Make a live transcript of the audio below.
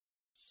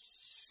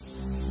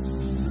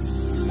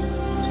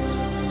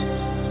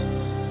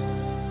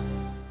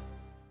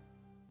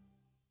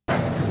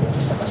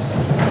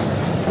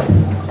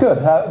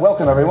Good.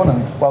 Welcome, everyone,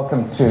 and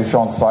welcome to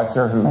Sean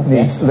Spicer, who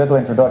needs little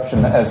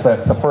introduction as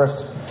the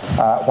first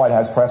White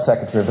House press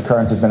secretary of the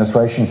current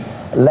administration.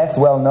 Less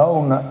well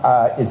known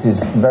is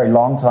his very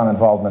long-time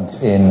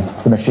involvement in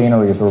the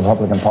machinery of the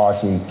Republican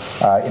Party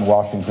in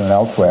Washington and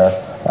elsewhere.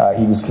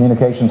 He was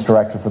communications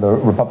director for the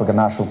Republican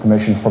National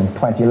Commission from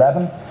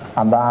 2011,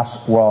 and that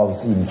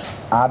was, he's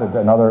added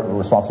another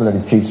responsibility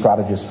as chief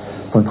strategist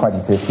from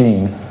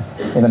 2015.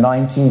 In the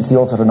 90s, he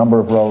also had a number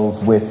of roles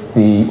with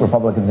the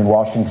Republicans in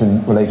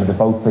Washington related to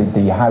both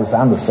the House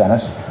and the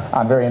Senate.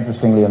 And very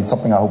interestingly, and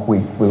something I hope we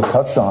will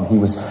touch on, he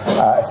was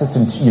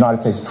Assistant United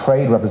States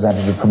Trade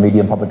Representative for Media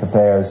and Public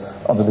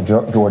Affairs under the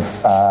George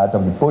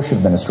W. Bush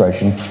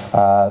administration,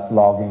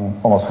 logging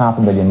almost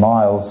 500,000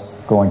 miles,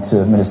 going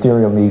to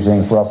ministerial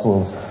meetings,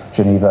 Brussels,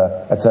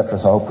 Geneva, etc.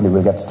 So hopefully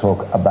we'll get to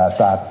talk about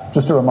that.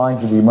 Just to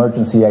remind you, the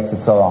emergency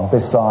exits are on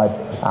this side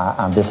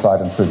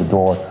and through the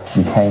door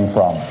you came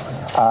from.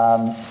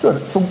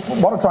 Good. So I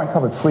want to try and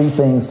cover three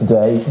things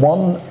today.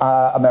 One,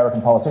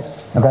 American politics,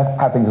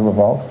 how things have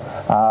evolved.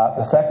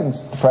 The second,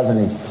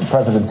 the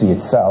presidency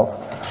itself.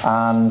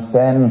 And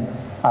then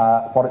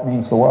what it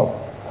means for the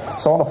world.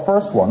 So on the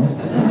first one...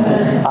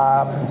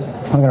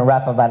 I'm going to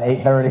wrap up about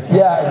 8:30.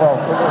 Yeah,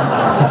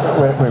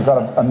 well, we've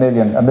got a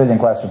million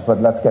questions, but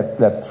let's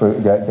get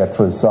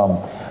through some.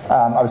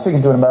 I was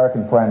speaking to an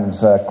American friend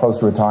close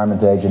to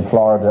retirement age in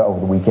Florida over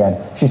the weekend.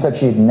 She said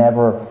she had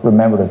never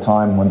remembered a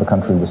time when the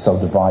country was so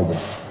divided.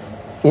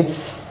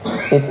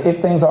 If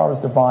things are as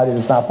divided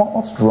as that,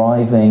 what's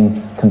driving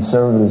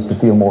conservatives to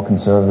feel more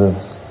conservative,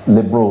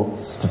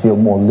 liberals to feel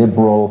more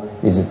liberal?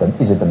 Is it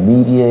the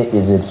media?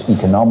 Is it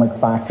economic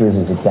factors?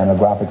 Is it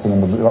demographics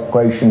and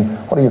immigration?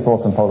 What are your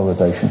thoughts on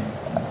polarization?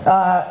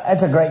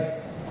 That's a great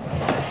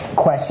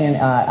question.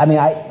 I mean,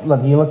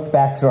 look, you look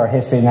back through our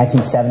history, in the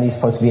 1970s,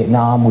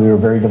 post-Vietnam, we were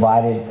very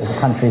divided as a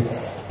country.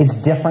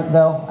 It's different,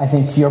 though. I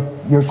think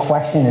your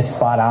question is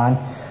spot on.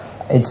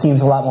 It seems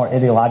a lot more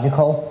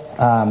ideological.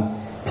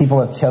 People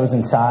have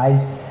chosen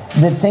sides.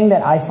 The thing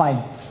that I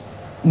find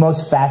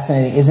most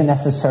fascinating isn't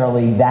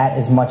necessarily that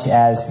as much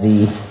as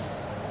the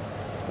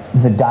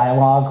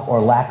dialogue or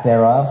lack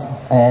thereof,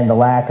 and the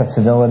lack of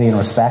civility and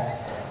respect.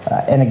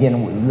 And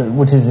again,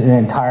 which is an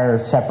entire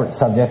separate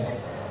subject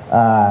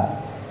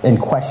in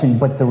question,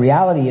 but the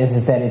reality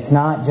is that it's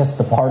not just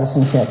the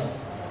partisanship,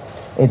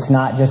 it's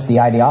not just the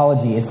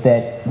ideology, it's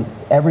that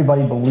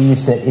everybody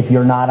believes that if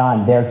you're not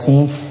on their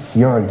team,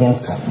 you're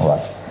against them.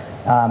 Right.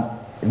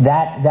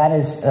 That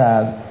is,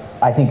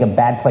 I think, a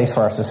bad place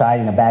for our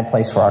society and a bad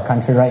place for our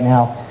country right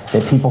now,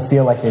 that people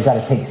feel like they've got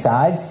to take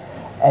sides,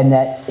 and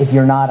that if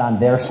you're not on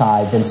their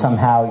side, then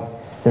somehow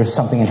there's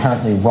something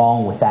inherently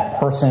wrong with that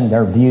person,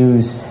 their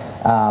views,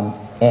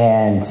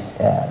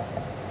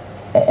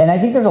 and I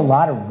think there's a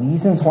lot of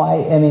reasons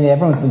why. I mean,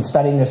 everyone's been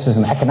studying this. There's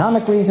some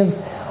economic reasons.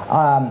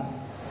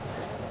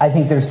 I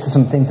think there's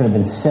some things that have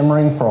been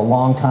simmering for a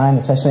long time,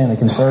 especially on the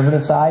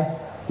conservative side,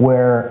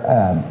 where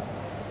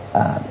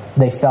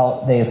they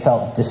have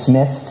felt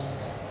dismissed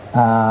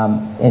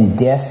and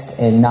dissed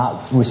and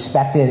not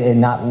respected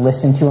and not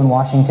listened to in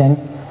Washington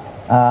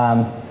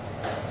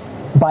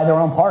by their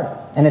own party.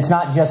 And it's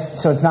not just,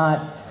 so it's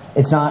not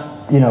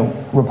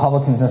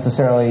Republicans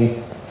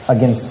necessarily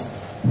against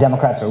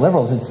Democrats or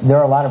liberals. There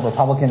are a lot of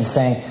Republicans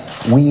saying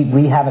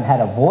we haven't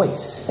had a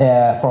voice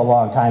for a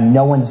long time.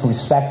 No one's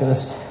respected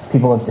us.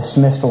 People have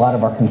dismissed a lot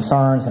of our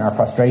concerns and our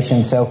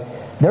frustrations. So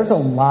there's a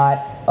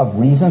lot of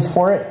reasons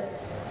for it.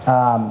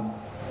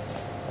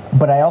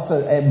 But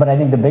I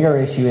think the bigger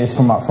issue is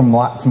from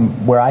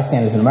where I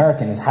stand as an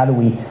American is, how do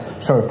we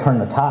sort of turn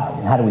the tide,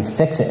 and how do we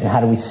fix it, and how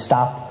do we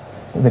stop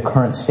the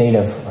current state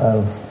of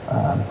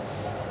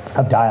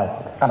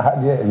dialogue? And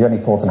do you have any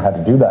thoughts on how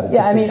to do that?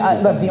 Yeah, I mean,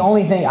 look,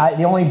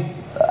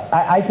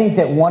 I think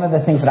that one of the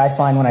things that I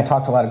find when I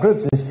talk to a lot of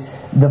groups is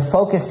the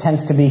focus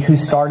tends to be who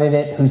started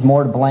it, who's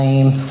more to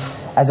blame,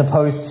 as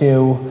opposed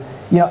to,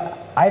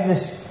 I have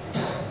this.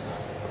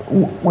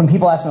 When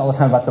people ask me all the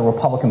time about the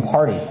Republican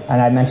Party,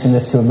 and I mentioned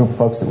this to a group of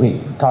folks that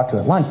we talked to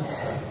at lunch,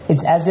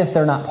 it's as if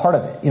they're not part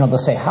of it. They'll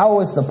say,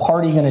 "How is the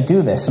party going to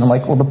do this?" And I'm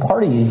like, "Well, the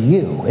party is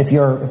you. If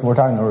we're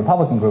talking to a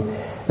Republican group,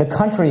 the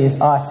country is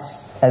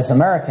us as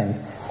Americans."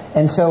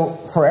 And so,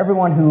 for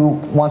everyone who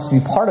wants to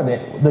be part of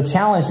it, the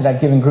challenge that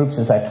I've given groups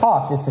as I've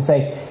talked is to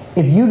say,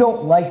 if you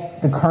don't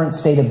like the current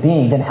state of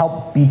being, then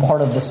help be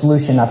part of the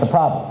solution, not the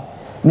problem.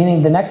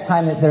 Meaning, the next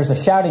time that there's a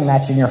shouting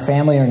match in your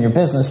family or in your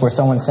business where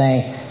someone's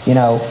saying,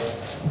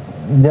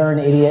 they're an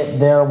idiot,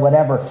 they're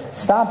whatever,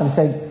 stop and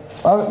say,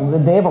 oh,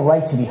 they have a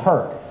right to be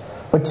heard.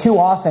 But too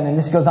often, and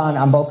this goes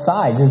on both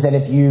sides, is that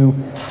if you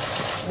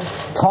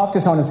talk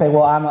to someone and say,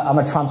 well, I'm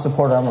a Trump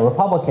supporter, I'm a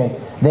Republican,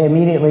 they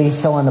immediately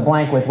fill in the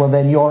blank with, well,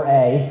 then you're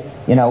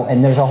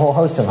and there's a whole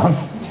host of them.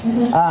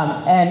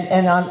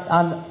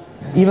 And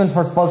even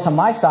for folks on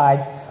my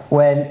side,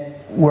 when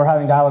we're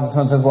having dialogue with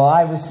someone who says, well,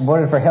 I was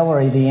voted for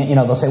Hillary,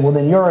 they'll say, well,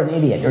 then you're an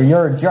idiot, or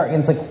you're a jerk.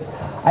 And it's like,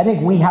 I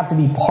think we have to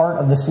be part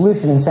of the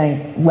solution in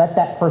saying, let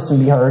that person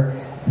be heard.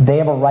 They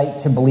have a right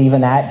to believe in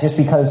that, just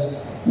because,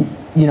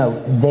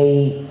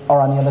 they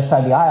are on the other side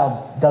of the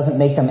aisle doesn't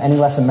make them any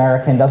less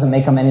American, doesn't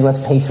make them any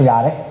less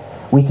patriotic.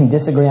 We can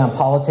disagree on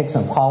politics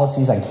and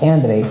policies on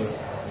candidates,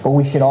 but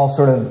we should all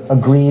sort of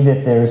agree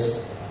that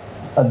there's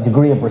a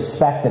degree of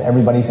respect that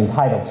everybody's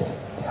entitled to.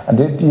 And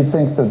do you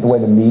think that the way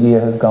the media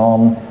has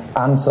gone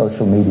and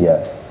social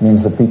media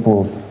means that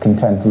people can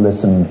tend to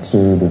listen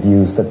to the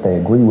views that they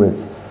agree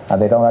with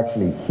and they don't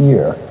actually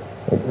hear?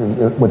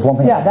 It's one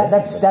thing. Yeah,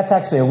 that's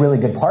actually a really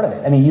good part of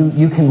it. I mean,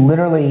 you can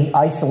literally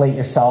isolate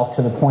yourself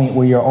to the point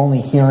where you're only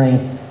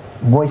hearing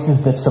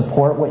voices that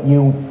support what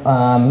you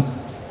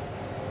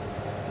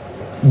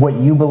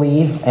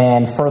believe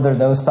and further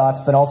those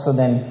thoughts, but also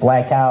then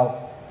blank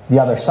out the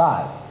other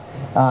side.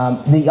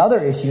 The other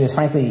issue is,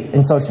 frankly,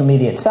 in social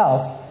media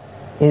itself,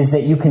 is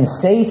that you can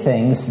say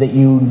things that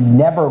you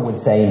never would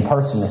say in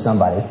person to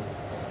somebody,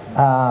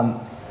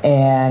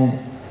 and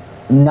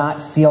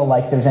not feel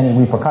like there's any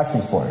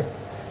repercussions for it.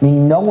 I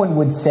mean, no one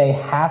would say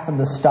half of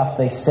the stuff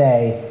they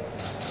say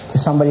to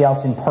somebody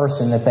else in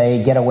person that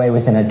they get away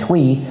with in a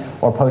tweet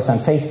or post on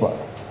Facebook.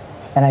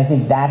 And I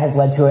think that has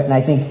led to it. And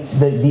I think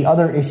the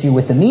other issue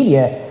with the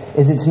media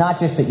is it's not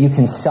just that you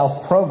can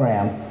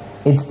self-program,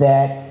 it's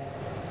that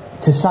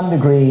to some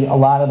degree a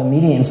lot of the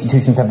media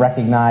institutions have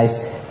recognized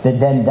that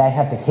then they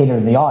have to cater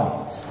to the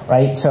audience,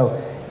 right? So,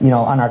 you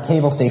know, on our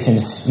cable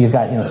stations, you've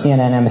got, you know,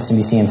 CNN,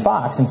 MSNBC, and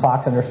Fox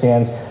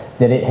understands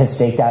that it has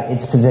staked out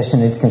its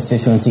position, its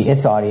constituency,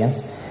 its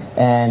audience,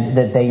 and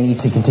that they need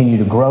to continue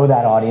to grow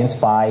that audience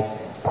by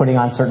putting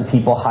on certain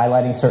people,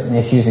 highlighting certain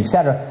issues,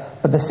 etc.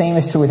 But the same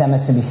is true with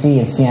MSNBC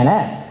and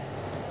CNN.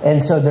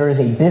 And so there is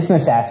a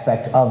business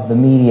aspect of the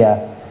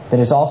media that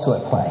is also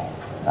at play.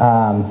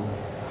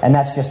 And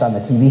that's just on the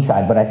TV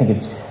side, but I think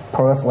it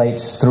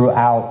proliferates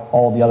throughout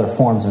all the other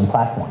forms and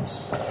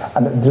platforms.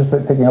 And just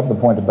picking up the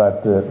point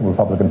about the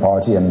Republican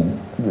Party, and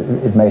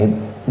it may,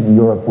 in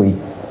Europe, we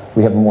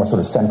have a more sort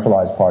of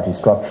centralized party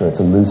structure. It's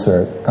a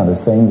looser kind of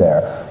thing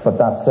there. But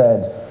that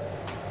said,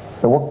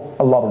 there were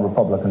a lot of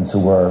Republicans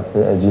who were,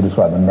 as you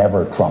described them,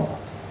 never Trump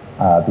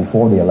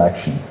before the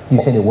election. You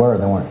say they were or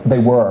they weren't? They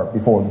were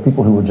before.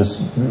 People who were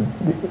just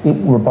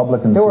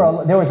Republicans.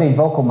 There was a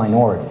vocal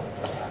minority.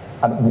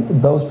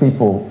 And those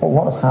people,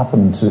 what has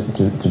happened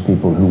to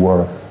people who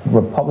were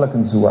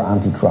Republicans who were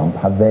anti-Trump?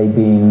 Have they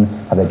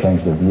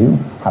changed their view?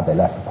 Have they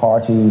left the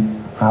party?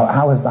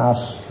 How has that?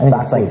 I think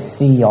it's like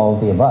C, all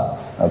of the above.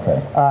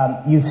 Okay.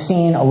 You've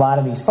seen a lot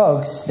of these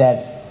folks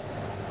that,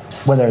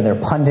 whether they're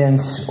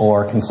pundits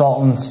or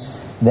consultants,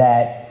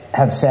 that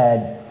have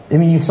said, I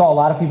mean, you saw a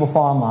lot of people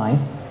fall in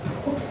line,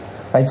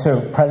 right?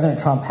 So President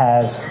Trump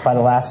has, by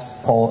the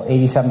last poll,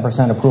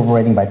 87% approval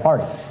rating by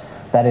party.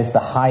 That is the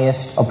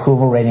highest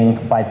approval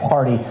rating by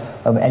party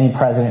of any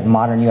president in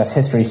modern U.S.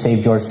 history,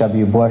 save George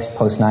W. Bush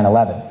post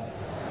 9/11.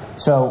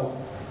 So,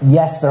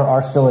 yes, there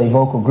are still a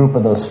vocal group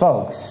of those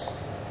folks,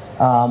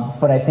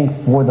 but I think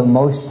for the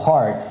most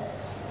part,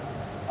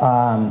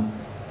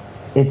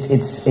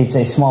 it's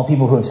a small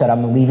people who have said,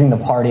 I'm leaving the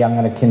party, I'm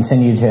going to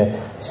continue to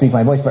speak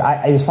my voice.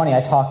 But it was funny,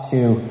 I talked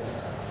to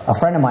a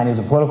friend of mine who's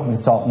a political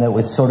consultant that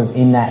was sort of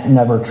in that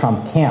never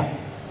Trump camp,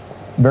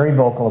 very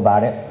vocal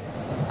about it.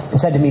 He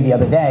said to me the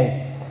other day,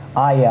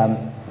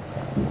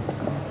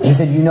 he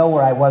said, you know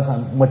where I was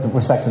with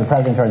respect to the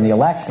president during the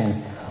election,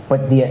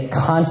 but the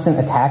constant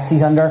attacks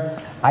he's under,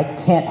 I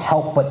can't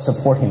help but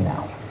support him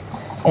now.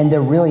 And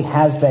there really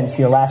has been, to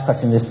your last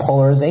question, this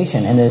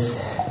polarization and this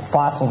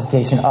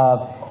fossilification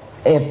of,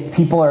 if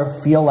people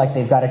feel like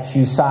they've got to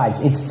choose sides,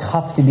 it's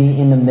tough to be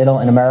in the middle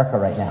in America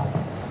right now.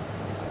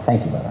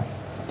 Thank you, brother.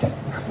 Okay.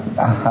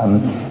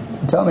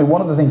 Tell me,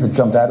 one of the things that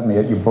jumped out at me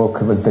at your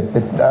book was that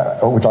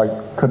which I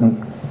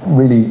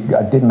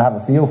didn't have a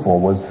feel for,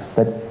 was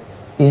that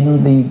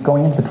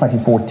going into the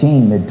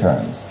 2014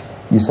 midterms,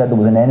 you said there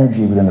was an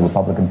energy within the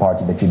Republican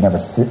Party that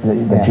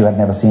you had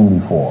never seen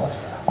before.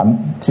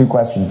 Two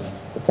questions: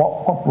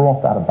 what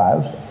brought that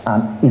about,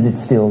 and is it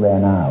still there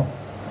now?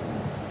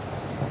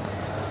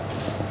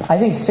 I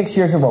think 6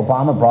 years of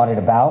Obama brought it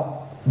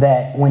about.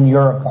 That when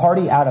you're a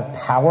party out of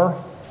power,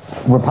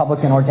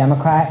 Republican or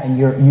Democrat, and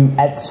you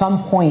at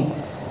some point,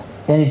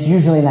 and it's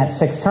usually in that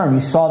sixth term,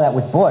 you saw that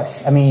with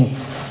Bush. I mean,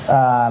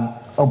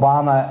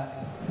 Obama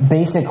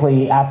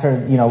basically, after,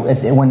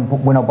 when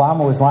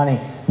Obama was running,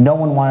 no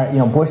one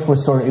wanted, Bush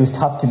was it was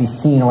tough to be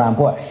seen around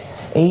Bush.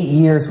 8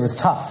 years was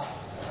tough.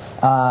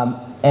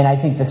 And I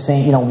think the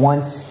same,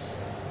 once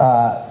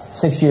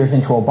 6 years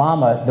into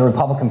Obama, the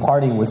Republican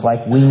Party was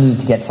like, we need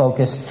to get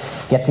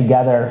focused, get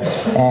together,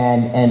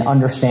 and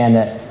understand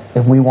that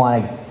if we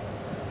want to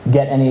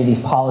get any of these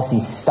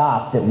policies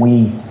stopped that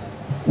we,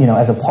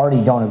 as a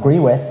party don't agree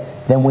with,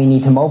 then we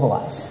need to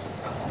mobilize.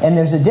 And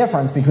there's a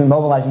difference between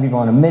mobilizing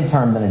people in a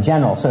midterm than a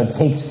general. So it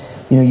takes,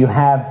 you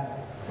have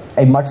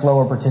a much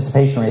lower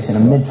participation rate in a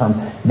midterm.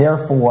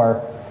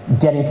 Therefore,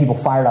 getting people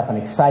fired up and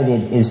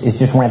excited is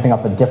just ramping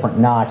up a different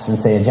notch than,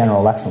 say, a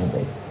general election would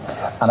be.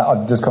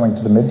 And just coming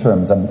to the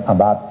midterms, and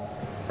that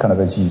kind of,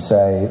 as you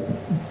say,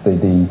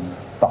 the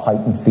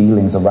heightened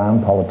feelings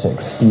around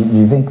politics. Do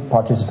you think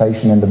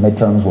participation in the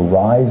midterms will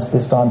rise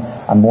this time?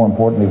 And more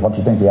importantly, what do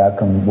you think the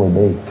outcome will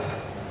be?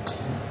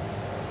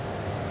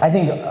 I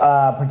think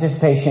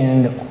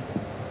participation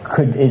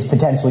is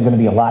potentially going to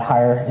be a lot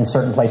higher in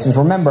certain places.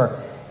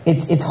 Remember,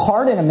 it's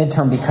hard in a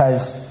midterm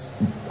because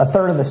a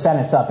third of the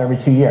Senate's up every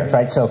 2 years,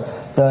 right? So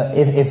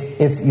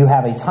if you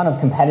have a ton of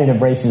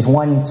competitive races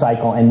one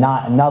cycle and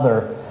not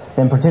another,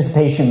 then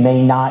participation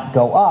may not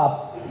go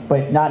up,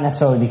 but not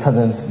necessarily because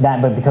of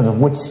that, but because of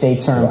which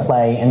states are in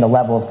play and the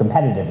level of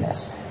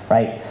competitiveness,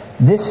 right?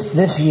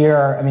 This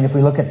year, I mean, if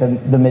we look at the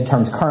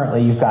midterms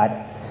currently, you've got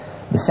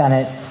the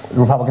Senate, the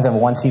Republicans have a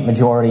one-seat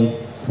majority.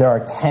 There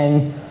are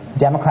 10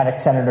 Democratic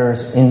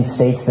senators in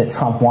states that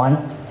Trump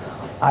won.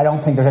 I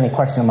don't think there's any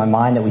question in my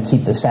mind that we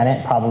keep the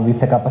Senate, probably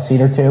pick up a seat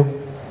or two.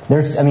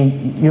 I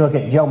mean, you look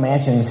at Joe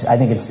Manchin's, I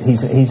think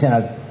he's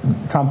in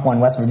Trump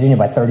won West Virginia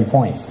by 30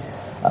 points.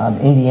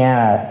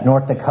 Indiana,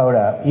 North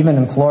Dakota, even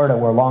in Florida,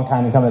 where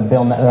longtime incumbent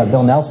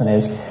Bill Nelson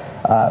is,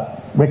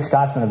 Rick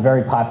Scott's been a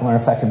very popular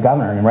and effective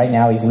governor, and right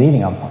now he's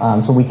leading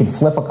them. So we could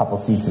flip a couple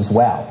seats as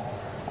well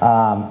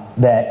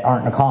that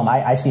aren't in a column.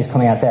 I see us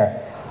coming out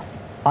there.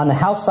 On the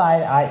House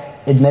side, I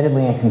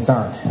admittedly am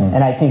concerned.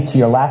 And I think to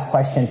your last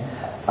question,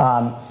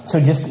 so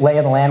just lay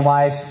of the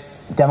land-wise,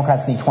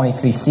 Democrats need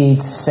 23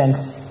 seats.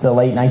 Since the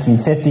late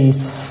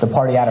 1950s, the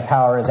party out of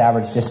power has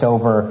averaged just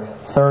over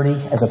 30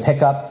 as a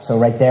pickup. So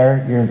right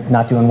there, you're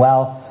not doing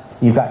well.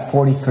 You've got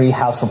 43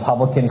 House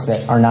Republicans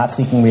that are not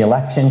seeking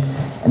re-election.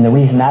 And the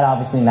reason that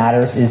obviously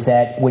matters is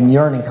that when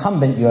you're an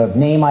incumbent, you have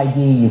name ID,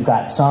 you've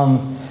got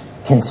some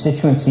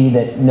constituency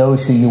that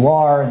knows who you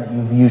are and that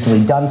you've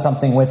usually done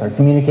something with or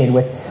communicated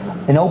with.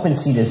 An open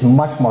seat is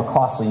much more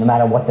costly no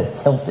matter what the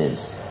tilt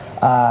is.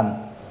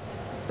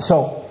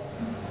 So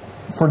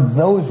for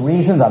those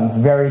reasons,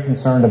 I'm very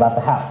concerned about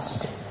the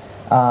House.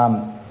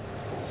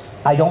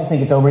 I don't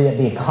think it's over yet.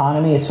 The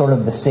economy is sort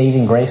of the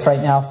saving grace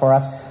right now for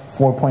us.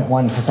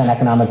 4.1%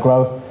 economic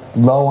growth,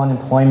 low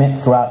unemployment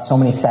throughout so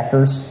many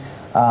sectors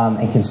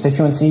and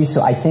constituencies.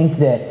 So I think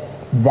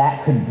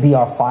that could be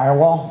our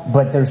firewall,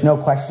 but there's no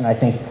question. I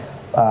think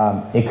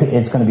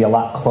it's going to be a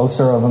lot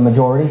closer of a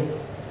majority,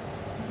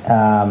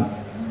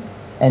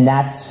 and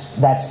that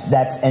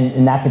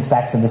gets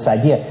back to this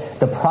idea.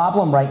 The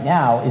problem right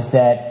now is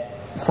that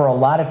for a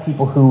lot of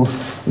people who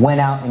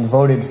went out and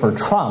voted for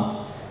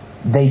Trump,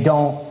 they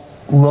don't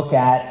look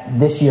at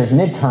this year's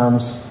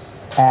midterms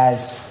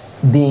as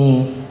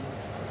being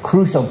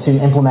crucial to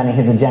implementing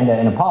his agenda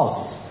and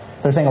policies.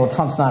 So they're saying, oh,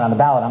 Trump's not on the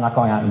ballot, I'm not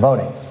going out and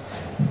voting.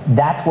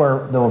 That's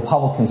where the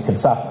Republicans could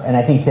suffer. And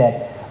I think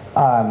that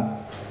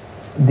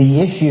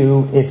the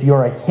issue, if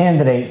you're a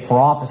candidate for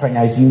office right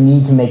now, is you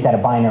need to make that a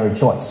binary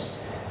choice,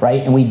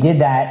 right? And we did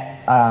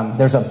that.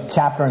 There's a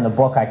chapter in the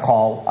book I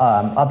call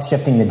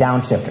Upshifting the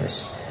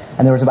Downshifters.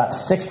 And there was about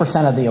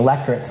 6% of the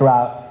electorate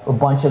throughout a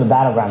bunch of the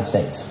battleground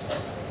states.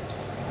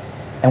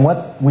 And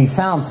what we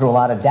found through a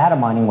lot of data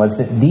mining was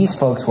that these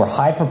folks were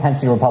high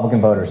propensity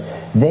Republican voters.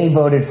 They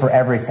voted for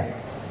everything.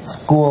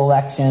 School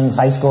elections,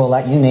 high school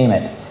elections, you name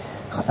it.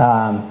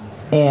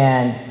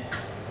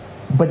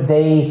 But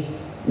they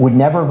would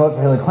never vote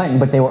for Hillary Clinton,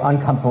 but they were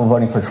uncomfortable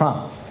voting for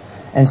Trump.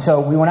 And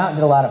so we went out and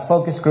did a lot of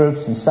focus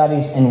groups and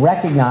studies and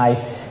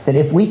recognized that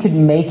if we could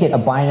make it a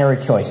binary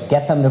choice,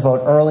 get them to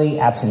vote early,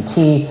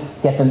 absentee,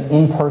 get them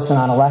in person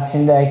on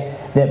election day,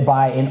 that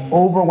by an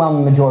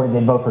overwhelming majority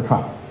they'd vote for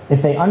Trump.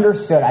 If they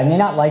understood, I may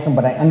not like him,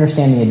 but I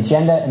understand the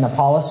agenda and the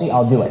policy,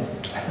 I'll do it.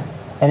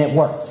 And it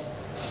worked.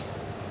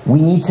 We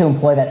need to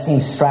employ that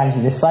same strategy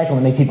this cycle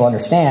to make people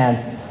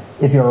understand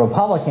if you're a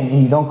Republican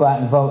and you don't go out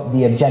and vote,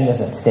 the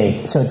agenda's at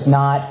stake. So it's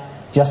not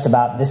just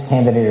about this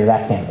candidate or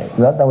that candidate.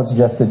 That would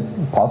suggest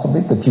that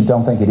possibly that you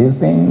don't think it is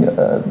being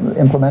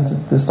implemented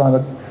this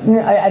time?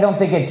 I don't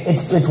think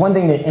it's one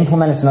thing to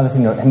implement, it's another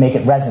thing to make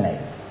it resonate.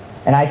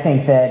 And I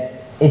think that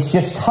it's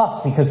just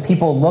tough because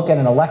people look at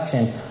an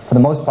election, for the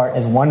most part,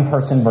 as one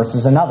person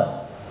versus another.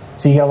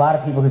 So you get a lot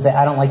of people who say,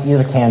 I don't like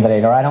either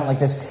candidate, or I don't like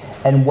this.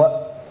 And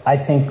what I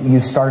think you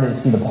started to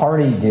see the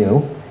party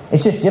do,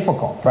 it's just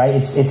difficult, right?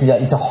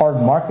 It's a hard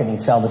marketing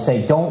sell to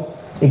say, don't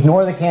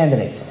ignore the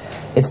candidates.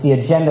 It's the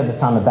agenda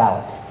that's on the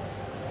ballot.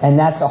 And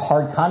that's a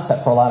hard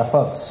concept for a lot of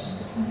folks.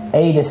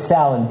 A, to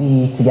sell, and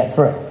B, to get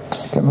through.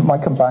 Okay, we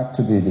might come back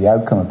to the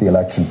outcome of the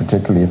election,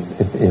 particularly if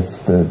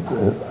the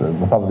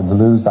Republicans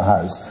lose the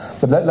House.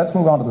 But let's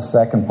move on to the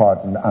second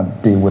part and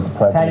deal with the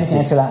presidency. Can I just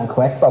answer that one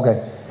quick?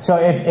 Okay. So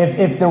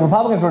if the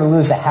Republicans were to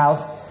lose the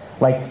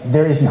House, like,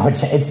 there is no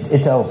chance.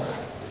 It's over.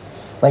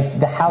 Like,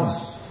 the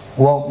House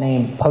won't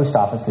name post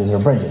offices or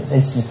bridges.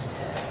 It's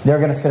just, they're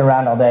going to sit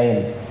around all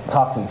day and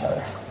talk to each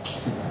other.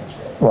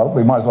 Well,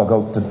 we might as well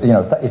go to,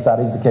 if that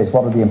is the case,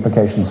 what are the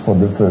implications for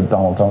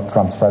Donald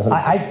Trump's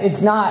presidency?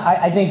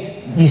 I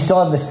think you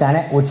still have the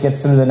Senate, which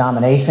gets through the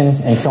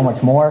nominations and so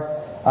much more.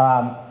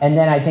 And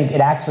then I think it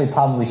actually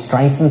probably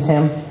strengthens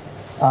him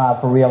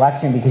for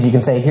re-election because you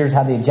can say, here's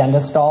how the agenda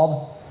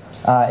stalled.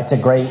 It's a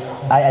great,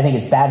 I think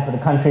it's bad for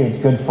the country. It's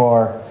good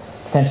for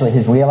potentially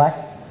his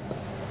re-elect.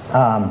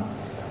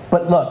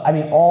 But look, I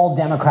mean, all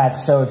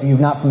Democrats, so if you're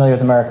not familiar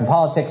with American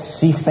politics,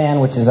 C-SPAN,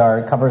 which is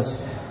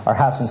covers our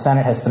House and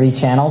Senate, has 3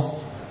 channels.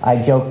 I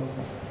joke,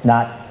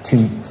 not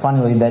too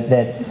funnily,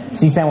 that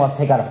C-SPAN will have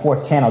to take out a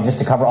fourth channel just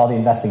to cover all the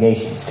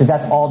investigations, because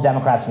that's all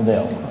Democrats will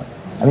do.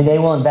 I mean, they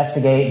will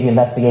investigate the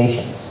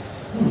investigations,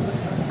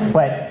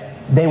 but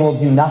they will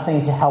do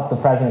nothing to help the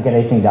president get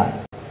anything done.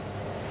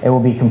 It will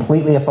be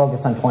completely a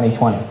focus on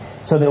 2020.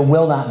 So there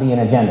will not be an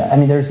agenda. I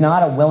mean, there's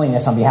not a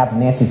willingness on behalf of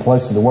Nancy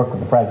Pelosi to work with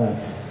the president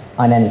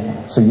on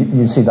anything. So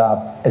you see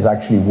that as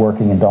actually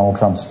working in Donald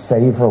Trump's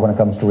favor when it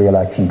comes to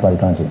re-election in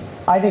 2020?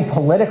 I think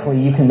politically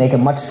you can make a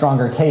much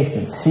stronger case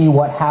that see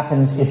what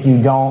happens if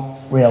you don't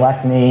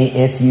re-elect me,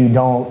 if you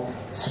don't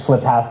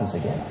flip houses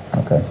again.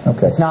 Okay.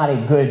 It's not a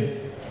good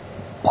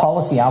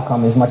policy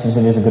outcome as much as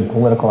it is a good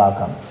political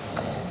outcome.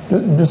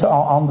 Just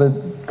on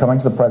the coming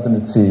to the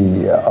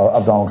presidency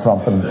of Donald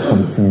Trump, and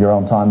from your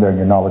own time there and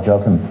your knowledge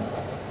of him,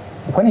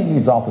 when he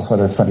leaves office,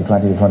 whether it's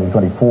 2020 or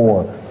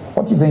 2024,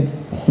 what do you think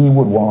he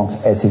would want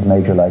as his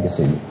major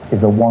legacy,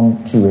 if there are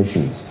 1-2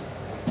 issues?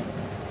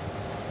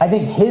 I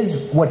think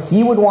what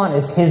he would want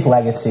as his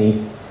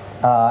legacy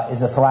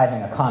is a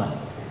thriving economy.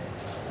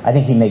 I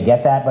think he may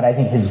get that, but I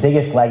think his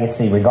biggest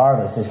legacy,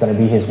 regardless, is going to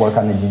be his work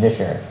on the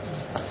judiciary.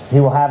 He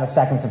will have a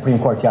second Supreme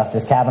Court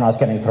justice. Kavanaugh's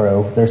getting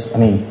through.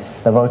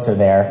 The votes are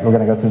there. We're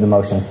going to go through the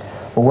motions.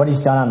 But what he's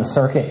done on the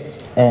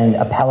circuit and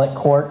appellate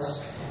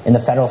courts in the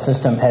federal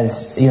system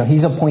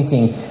he's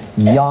appointing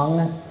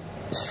young,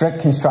 strict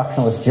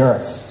constructionalist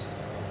jurists.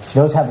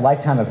 Those have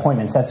lifetime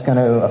appointments. That's going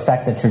to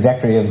affect the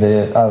trajectory of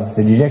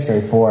the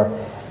judiciary for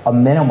a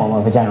minimum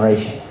of a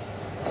generation.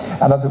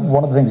 And that's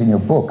one of the things in your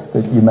book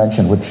that you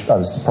mentioned, which I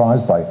was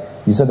surprised by.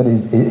 You said that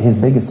his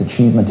biggest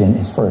achievement in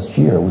his first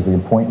year was the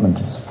appointment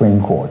to the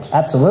Supreme Court.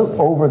 Absolutely.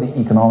 Over the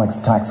economics,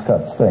 tax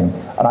cuts thing.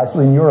 And I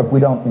suppose in Europe, we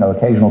don't,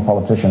 occasional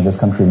politician in this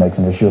country makes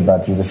an issue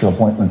about judicial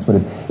appointments, but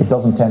it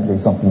doesn't tend to be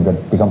something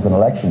that becomes an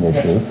election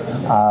issue.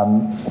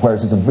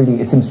 Whereas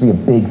it seems to be a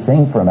big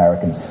thing for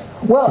Americans.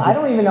 Well, I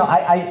don't even know.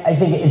 I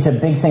think it's a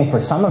big thing for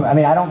some of them. I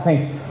mean, I don't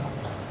think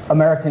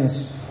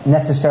Americans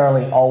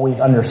necessarily always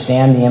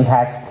understand the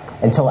impact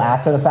until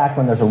after the fact,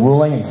 when there's a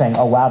ruling and saying,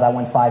 oh, wow, that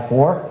went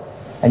 5-4.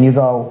 And you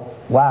go,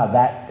 wow,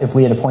 that if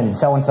we had appointed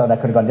so-and-so, that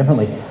could have gone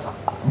differently.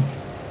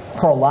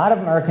 For a lot of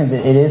Americans,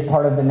 it is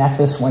part of the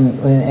nexus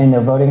in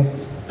their voting.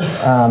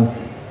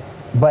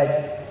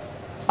 But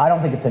I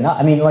don't think it's enough.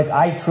 I mean,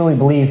 I truly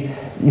believe,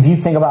 if you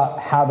think about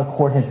how the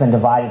court has been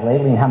divided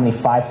lately and how many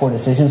 5-4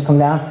 decisions come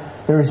down,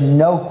 there is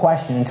no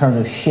question in terms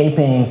of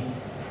shaping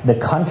the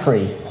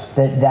country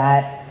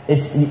that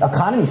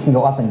economies can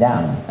go up and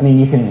down. I mean,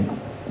 you can...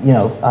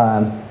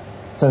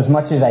 so as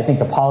much as I think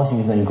the policy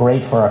has been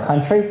great for our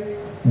country,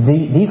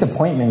 these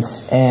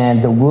appointments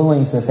and the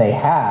rulings that they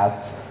have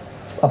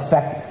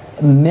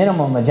affect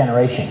minimum a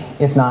generation,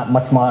 if not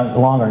much more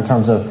longer, in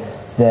terms of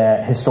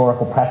the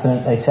historical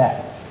precedent they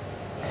set.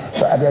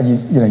 So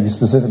you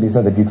specifically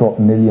said that you thought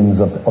millions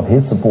of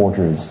his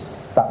supporters,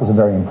 that was a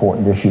very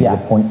important issue, the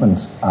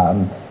appointment.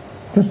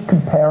 Just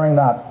comparing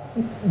that,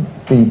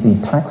 the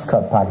tax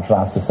cut package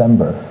last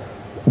December,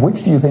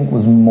 which do you think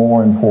was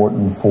more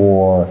important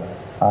for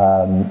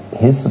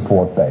his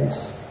support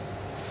base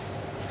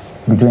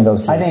between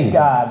those two? I think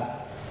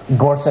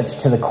Gorsuch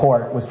to the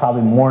court was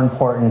probably more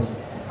important.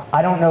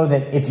 I don't know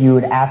that if you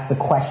would ask the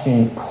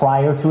question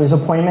prior to his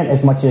appointment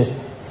as much as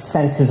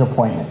since his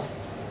appointment.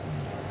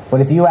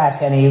 But if you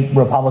ask any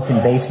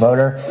Republican-based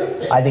voter,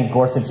 I think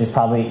Gorsuch is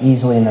probably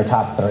easily in their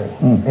top 3,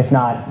 if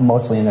not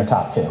mostly in their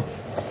top 2.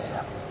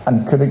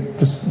 And could it,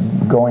 just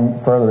going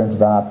further into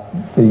that,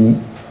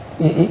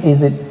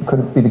 could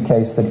it be the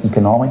case that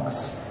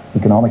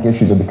economic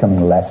issues are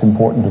becoming less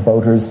important to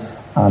voters,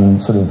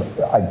 and sort of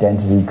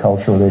identity,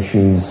 cultural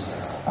issues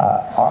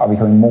are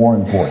becoming more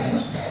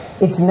important?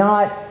 It's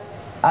not.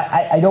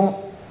 I don't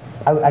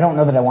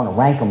know that I want to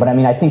rank them, but I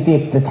mean, I think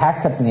the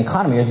tax cuts in the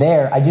economy are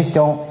there. I just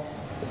don't.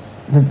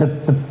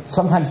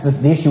 Sometimes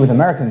the issue with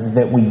Americans is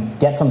that we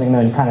get something and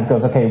then it kind of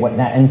goes, okay, what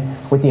now? And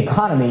with the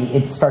economy,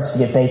 it starts to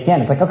get baked in.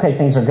 It's like, okay,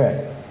 things are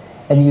good.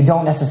 And you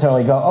don't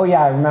necessarily go, oh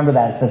yeah, I remember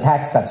that. It's the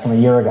tax cuts from a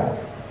year ago.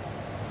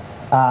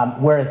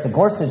 Whereas the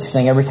Gorsuch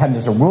thing, every time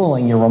there's a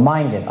ruling, you're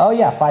reminded, oh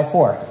yeah,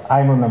 5-4.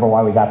 I remember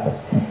why we got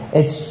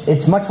this.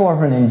 It's much more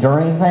of an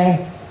enduring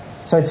thing.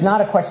 So it's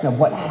not a question of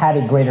what had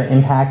a greater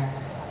impact,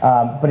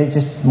 but it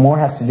just more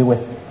has to do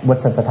with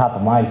what's at the top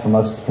of mind for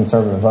most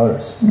conservative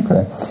voters.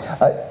 Okay.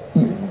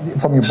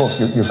 From your book,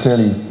 you're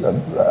clearly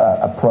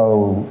a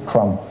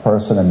pro-Trump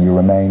person, and you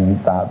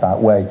remain that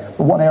way.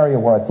 The one area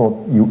where I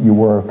thought you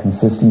were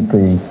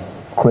consistently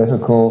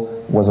critical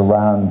was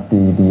around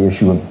the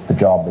issue of the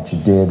job that you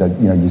did.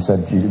 You said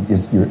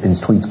his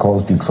tweets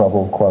caused you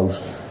trouble, quote.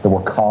 There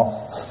were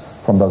costs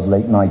from those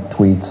late-night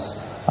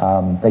tweets.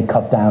 They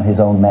cut down his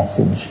own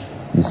message.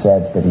 You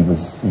said that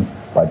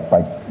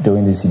by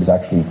doing this, he was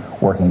actually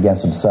working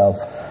against himself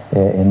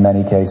in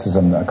many cases,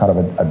 and kind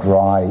of a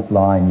dry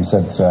line. You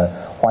said the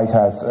White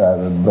House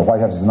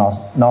is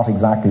not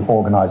exactly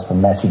organized for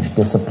message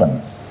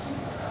discipline.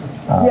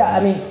 Yeah, I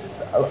mean,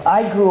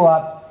 I grew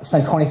up,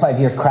 spent 25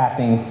 years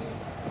crafting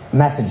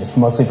messages,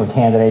 mostly for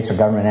candidates or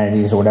government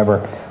entities or whatever,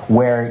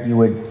 where you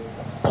would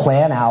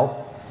plan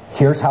out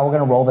here's how we're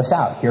going to roll this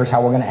out. Here's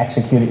how we're going to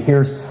execute it.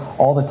 Here's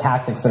all the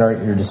tactics that are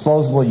at your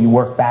disposal. You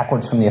work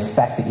backwards from the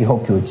effect that you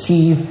hope to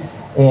achieve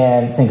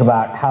and think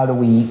about how do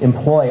we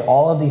employ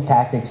all of these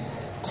tactics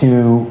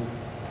to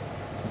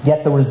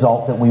get the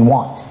result that we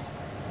want.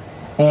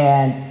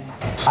 And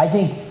I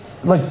think,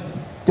 look,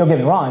 don't get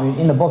me wrong, I mean,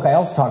 in the book I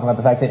also talk about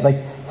the fact that, like,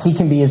 he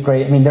can be as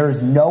great, I mean, there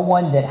is no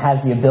one that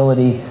has the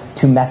ability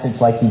to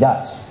message like he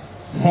does.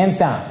 Hands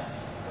down.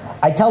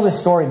 I tell this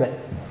story, but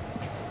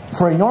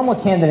for a normal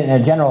candidate in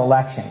a general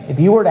election, if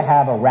you were to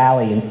have a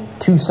rally in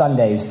 2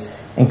 Sundays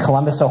in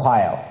Columbus,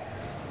 Ohio,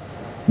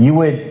 you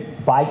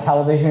would buy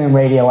television and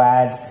radio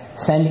ads,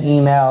 send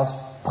emails,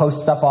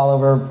 post stuff all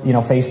over, you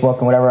know, Facebook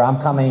and whatever. I'm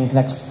coming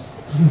next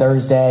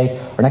Thursday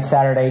or next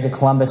Saturday to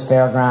Columbus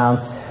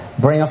Fairgrounds.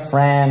 Bring a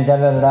friend,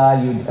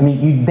 da-da-da-da.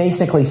 You'd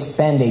basically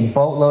spend a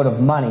boatload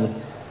of money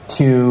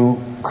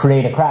to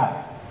create a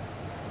crowd.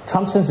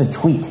 Trump sends a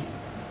tweet,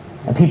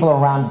 and people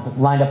are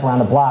lined up around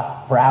the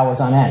block for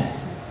hours on end.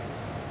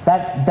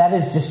 That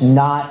is just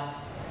not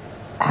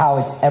how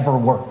it's ever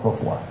worked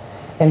before.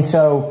 And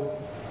so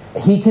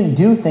he can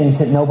do things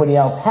that nobody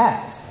else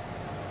has.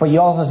 But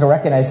you also have to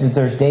recognize that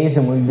there's days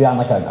when we'd be on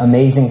like an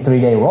amazing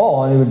 3-day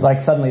roll, and it was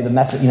like suddenly the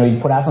message, you know, you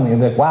put out something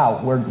and be like,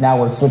 wow,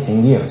 now we're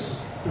switching gears.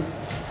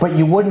 But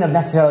you wouldn't have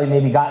necessarily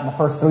maybe gotten the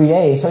first 3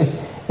 days. So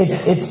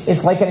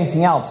it's like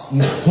anything else.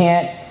 You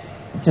can't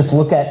just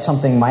look at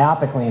something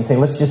myopically and say,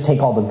 let's just take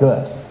all the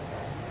good.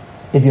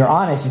 If you're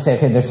honest, you say,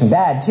 okay, there's some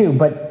bad too,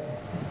 but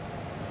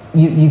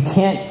you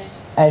can't,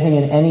 I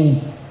think, in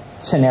any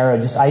scenario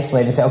just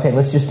isolate and say, okay,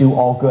 let's just do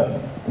all good.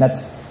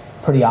 That's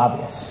pretty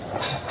obvious.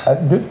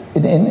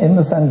 In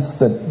the sense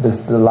that there's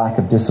the lack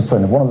of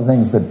discipline, one of the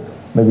things that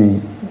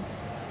maybe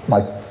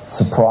might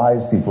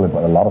surprise people,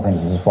 a lot of things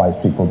will surprise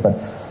people, but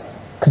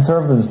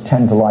conservatives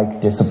tend to like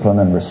discipline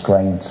and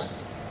restraint.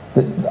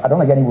 I don't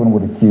think anyone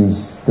would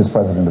accuse this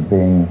president of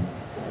being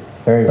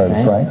very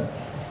restrained.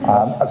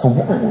 So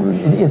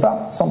is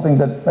that something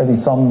that maybe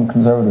some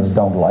conservatives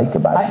don't like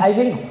about him? I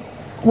think,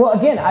 well,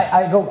 again,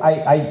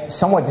 I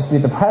somewhat dispute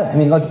the president. I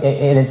mean, look,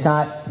 it's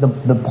not,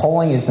 the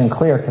polling has been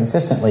clear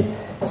consistently.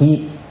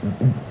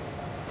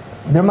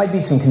 There might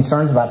be some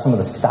concerns about some of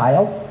the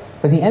style,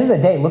 but at the end of the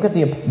day, look at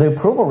the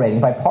approval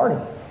rating by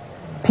party.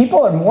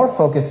 People are more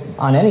focused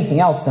on anything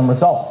else than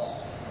results.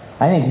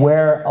 I think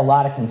where a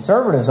lot of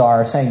conservatives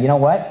are saying, you know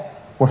what,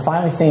 we're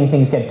finally seeing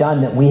things get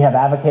done that we have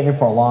advocated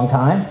for a long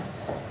time,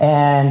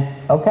 and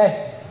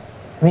okay.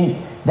 I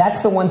mean,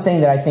 that's the one thing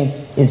that I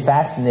think is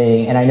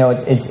fascinating, and I know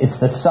it's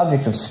the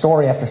subject of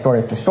story after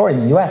story after story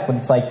in the U.S., but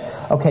it's like,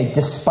 okay,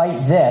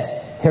 despite this,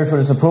 here's what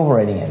his approval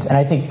rating is. And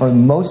I think for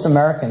most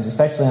Americans,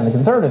 especially on the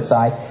conservative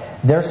side,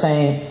 they're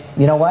saying,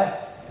 you know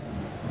what,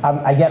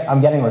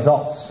 I'm getting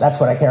results. That's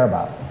what I care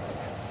about.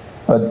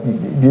 But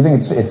do you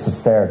think it's a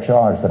fair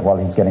charge that while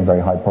he's getting very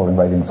high polling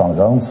ratings on his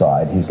own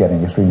side, he's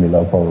getting extremely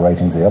low polling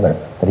ratings the other,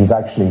 that he's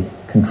actually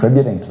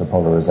contributing to the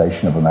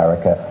polarization of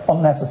America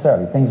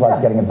unnecessarily? Things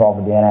like getting involved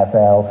in the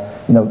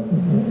NFL, you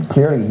know,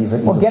 clearly he's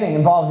getting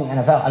involved in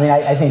the NFL, I mean,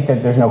 I think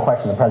that there's no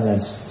question the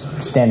president's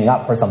standing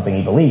up for something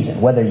he believes in,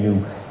 whether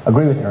you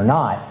agree with it or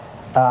not.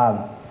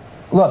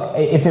 Look,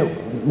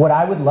 what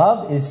I would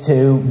love is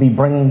to be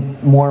bringing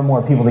more and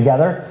more people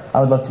together. I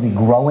would love to be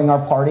growing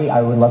our party.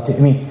 I would love to, I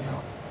mean,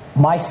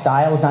 my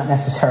style is not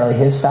necessarily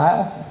his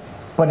style,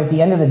 but at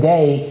the end of the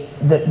day,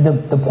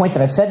 the point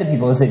that I've said to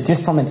people is that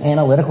just from an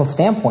analytical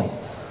standpoint,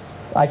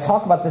 I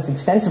talk about this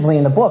extensively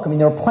in the book. I mean,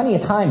 there were plenty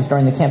of times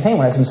during the campaign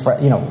when I was,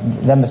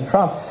 then Mr.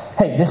 Trump,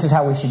 hey, this is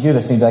how we should do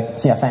this. And he'd be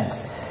like, yeah,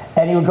 thanks.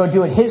 And he would go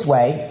do it his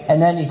way,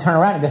 and then he'd turn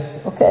around and be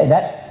like, okay,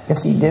 I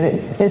guess he did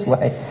it his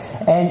way.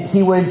 And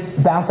he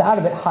would bounce out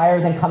of it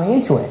higher than coming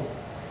into it.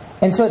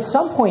 And so at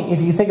some point,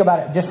 if you think about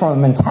it just from a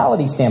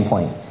mentality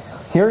standpoint,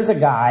 here's a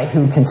guy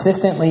who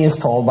consistently is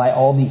told by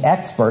all the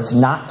experts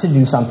not to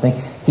do something.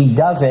 He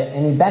does it,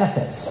 and he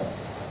benefits.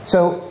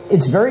 So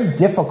it's very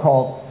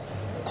difficult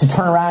to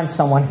turn around to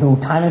someone who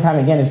time and time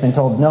again has been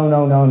told no,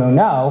 no, no, no,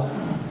 no,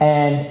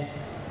 and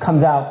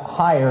comes out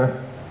higher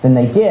than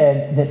they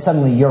did, that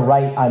suddenly you're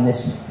right on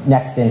this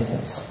next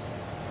instance.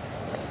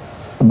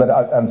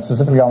 But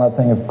specifically on that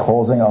thing of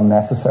causing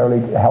unnecessarily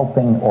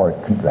helping, or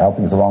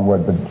helping is the wrong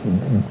word, but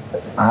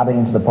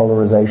adding to the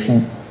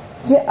polarization.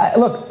 Yeah,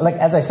 look, like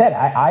as I said,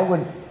 I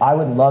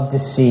would love to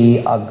see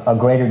a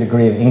greater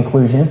degree of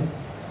inclusion,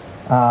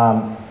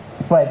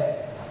 but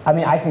I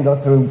mean, I can go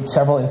through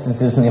several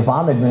instances in the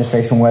Obama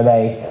administration where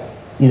they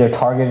either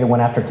targeted or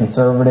went after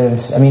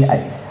conservatives. I mean,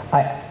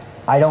 I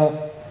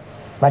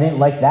didn't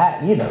like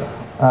that either,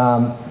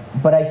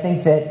 but I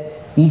think that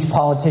each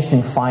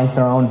politician finds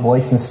their own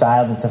voice and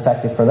style that's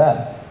effective for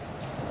them.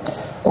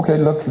 Okay,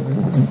 look,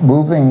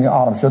 moving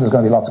on, I'm sure there's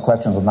going to be lots of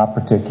questions on that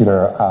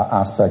particular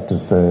aspect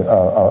of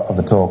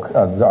the talk,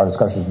 our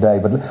discussion today,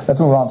 but let's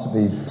move on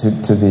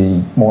to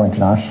the more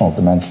international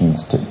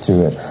dimensions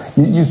to it.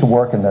 You used to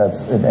work on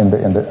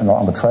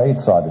the trade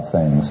side of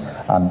things,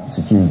 and it's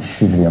a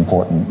hugely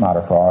important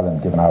matter for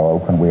Ireland, given how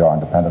open we are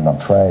and dependent on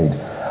trade.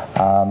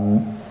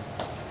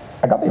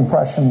 I got the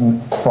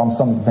impression from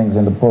some of the things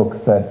in the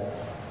book that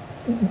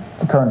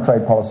the current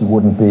trade policy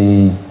wouldn't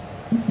be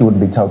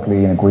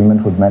totally in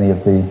agreement with many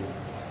of the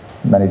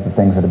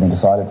things that have been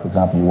decided. For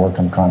example, you worked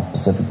on the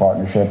Trans-Pacific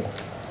Partnership.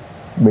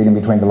 Reading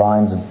between the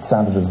lines, it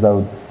sounded as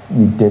though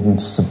you didn't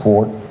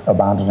support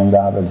abandoning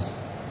that as...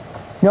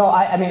 No,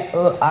 I mean,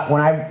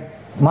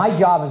 my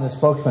job as a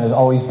spokesman has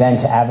always been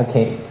to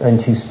advocate and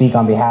to speak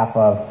on behalf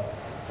of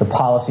the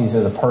policies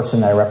of the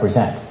person that I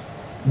represent.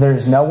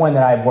 There's no one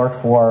that I've worked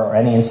for or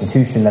any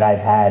institution that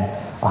I've had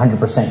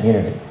 100%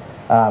 unity.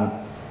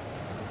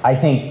 I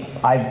think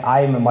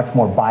I am a much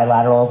more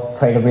bilateral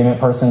trade agreement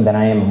person than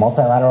I am a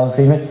multilateral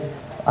agreement.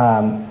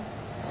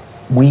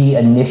 We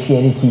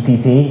initiated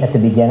TPP at the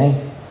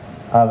beginning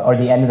or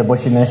the end of the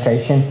Bush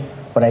administration,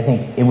 but I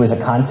think it was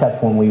a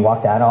concept when we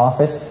walked out of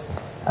office.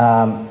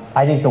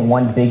 I think the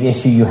one big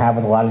issue you have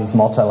with a lot of these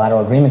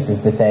multilateral agreements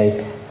is that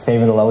they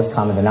favor the lowest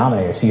common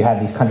denominator. So you have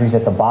these countries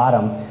at the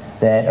bottom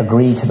that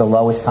agree to the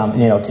lowest common,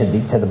 to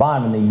the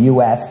bottom, and the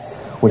U.S.,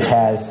 which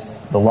has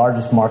the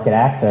largest market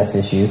access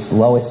issues,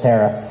 lowest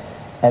tariffs,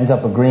 ends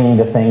up agreeing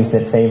to things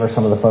that favor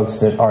some of the folks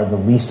that are the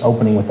least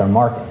opening with their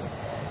markets.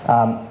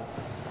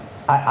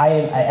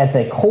 At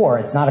the core,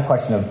 it's not a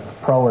question of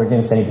pro or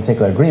against any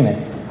particular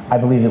agreement. I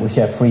believe that we should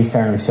have free,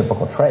 fair, and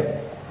reciprocal trade.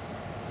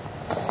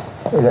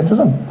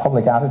 Just on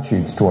public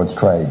attitudes towards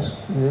trade,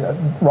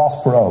 Ross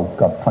Perot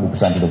got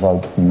 20% of the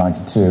vote in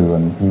 '92,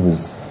 and he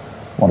was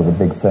one of the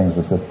big things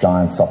was the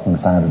giant sucking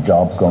sound of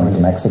jobs going to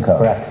Mexico.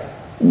 Correct.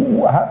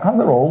 Has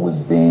there always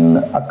been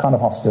a kind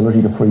of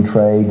hostility to free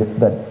trade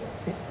that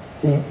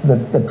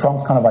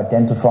Trump's kind of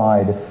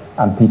identified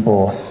and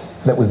people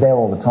that was there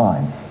all the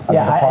time?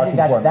 Yeah, I think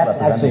that's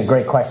actually a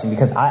great question,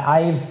 because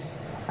I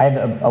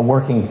have a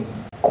working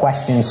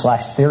question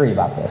 / theory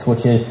about this,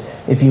 which is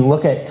if you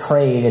look at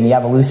trade and the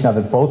evolution of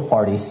it, both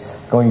parties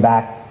going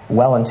back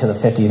well into the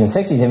 50s and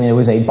 60s, I mean, it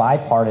was a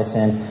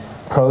bipartisan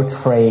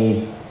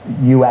pro-trade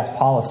U.S.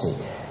 policy.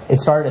 It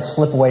started to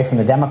slip away from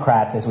the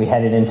Democrats as we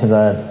headed into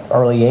the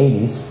early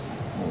 80s,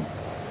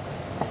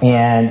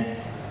 and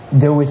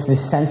there was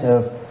this sense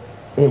of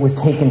it was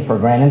taken for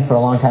granted for a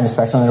long time,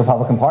 especially in the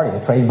Republican Party. The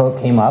trade vote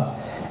came up,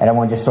 and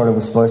everyone just sort of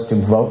was supposed to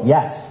vote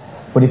yes.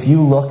 But if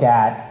you look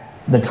at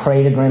the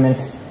trade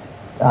agreements,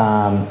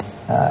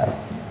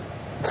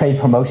 trade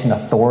promotion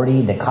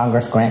authority that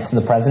Congress grants to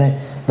the president,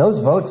 those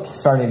votes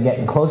started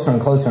getting closer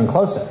and closer and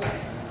closer.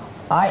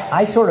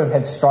 I sort of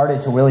had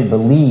started to really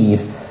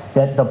believe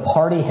that the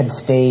party had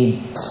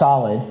stayed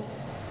solid,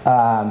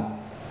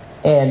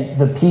 and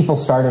the people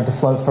started to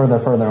float further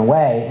and further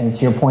away. And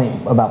to your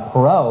point about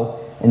Perot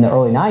in the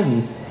early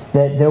 90s,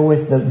 that there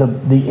was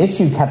the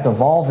issue kept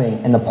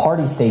evolving and the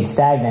party stayed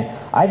stagnant.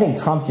 I think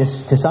Trump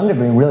just, to some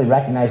degree, really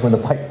recognized where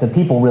the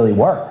people really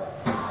were.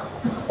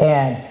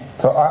 And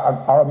so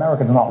are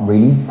Americans not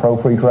really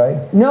pro-free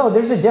trade? No,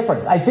 there's a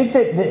difference. I think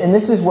that, and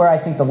this is where I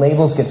think the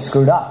labels get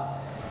screwed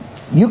up.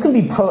 You can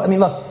be pro, I mean,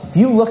 look, if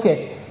you look at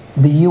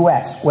the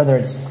U.S., whether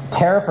it's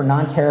tariff or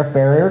non-tariff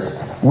barriers,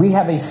 we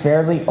have a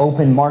fairly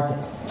open market.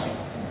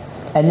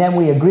 And then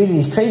we agree to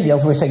these trade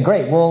deals, and we say,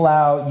 great, we'll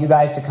allow you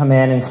guys to come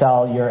in and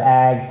sell your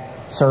ag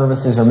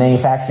services or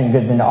manufacturing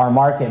goods into our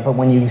market, but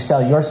when you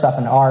sell your stuff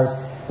into ours,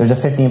 there's a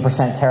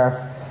 15% tariff,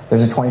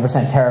 there's a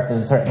 20%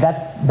 tariff,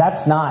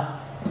 that's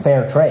not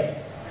fair trade.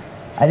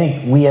 I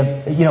think we have,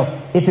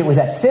 if it was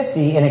at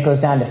 50 and it goes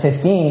down to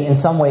 15, in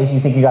some ways you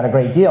think you got a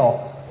great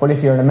deal. But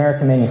if you're an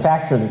American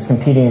manufacturer that's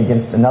competing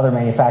against another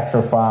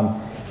manufacturer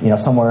from,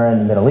 somewhere in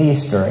the Middle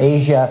East or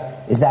Asia,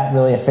 is that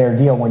really a fair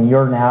deal when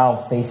you're now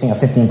facing a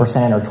 15%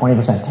 or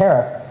 20%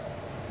 tariff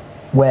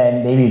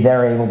when maybe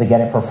they're able to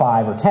get it for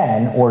 5 or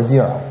 10 or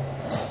 0?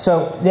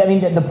 So, I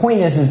mean, the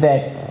point is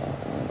that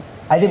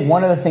I think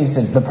one of the things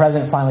that the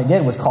president finally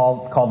did was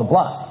call the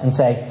bluff and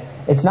say,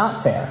 it's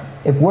not fair.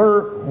 If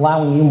we're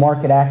allowing you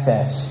market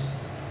access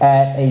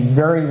at a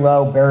very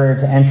low barrier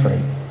to entry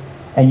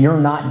and you're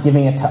not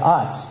giving it to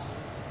us,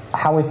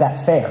 how is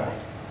that fair?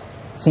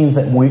 It seems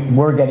that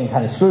we're getting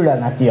kind of screwed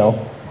on that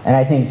deal. And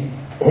I think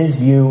his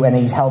view, and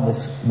he's held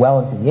this well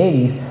into the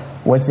 80s,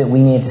 was that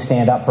we needed to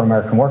stand up for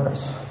American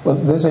workers. Well,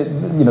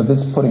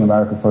 this putting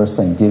America first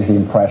thing gives the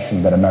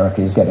impression that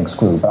America is getting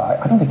screwed. But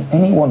I don't think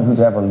anyone who's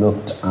ever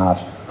looked at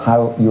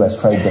how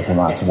U.S. trade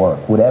diplomats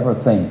work would ever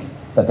think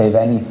that they've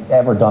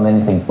ever done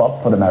anything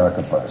but put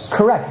America first.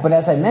 Correct, but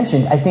as I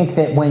mentioned, I think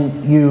that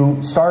when you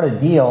start a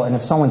deal, and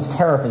if someone's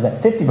tariff is at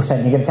 50%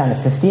 and you get it down to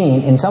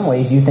 15, in some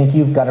ways you think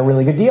you've got a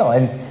really good deal,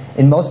 and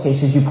in most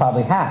cases you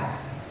probably have.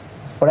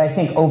 But I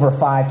think over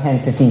 5, 10,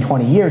 15,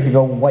 20 years, you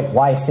go, wait,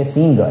 why is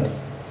 15 good?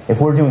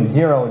 If we're doing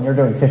 0 and you're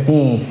doing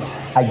 15,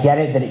 I get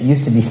it that it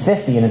used to be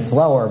 50 and it's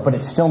lower, but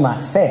it's still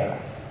not fair.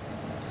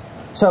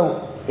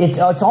 So it's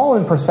all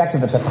in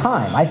perspective at the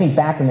time. I think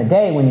back in the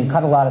day when you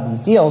cut a lot of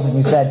these deals and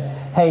you said,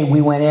 hey,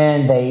 we went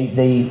in,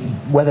 they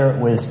whether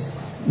it was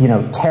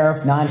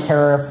tariff,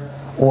 non-tariff,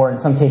 or in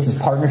some cases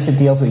partnership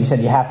deals where you said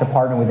you have to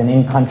partner with an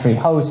in-country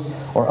host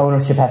or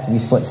ownership has to be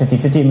split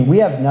 50-50. I mean, we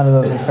have none of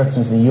those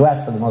restrictions in the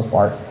U.S. for the most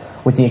part,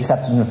 with the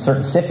exception of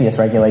certain CFIUS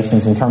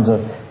regulations in terms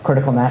of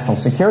critical national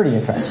security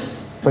interests.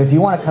 But if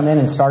you want to come in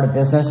and start a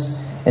business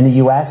in the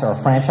U.S. or a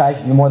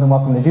franchise, you're more than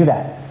welcome to do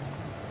that.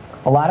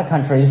 A lot of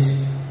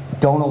countries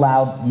don't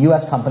allow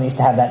U.S. companies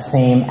to have that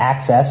same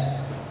access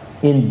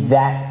in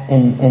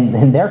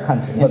their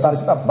country. But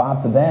that's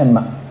bad for them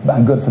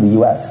and good for the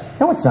U.S.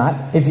 No, it's not.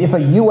 If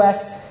a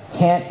U.S.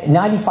 can't,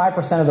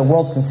 95% of the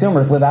world's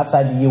consumers live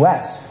outside the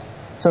U.S.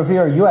 So if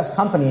you're a U.S.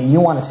 company and you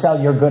want to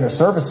sell your good or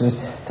services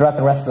throughout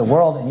the rest of the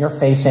world and you're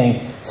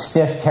facing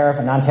stiff tariff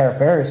and non-tariff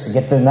barriers to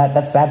get them,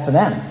 that's bad for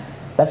them.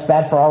 That's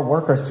bad for our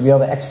workers to be able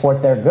to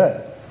export their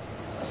good.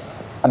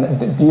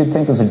 And do you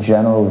think there's a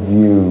general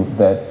view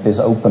that this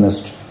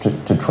openness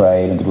to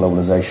trade and to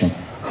globalization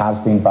has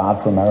been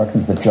bad for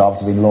Americans, that jobs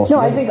have been lost? No,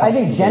 I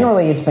think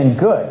generally it's been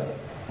good.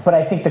 But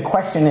I think the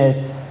question is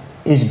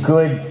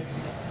good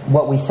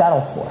what we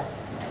settle for?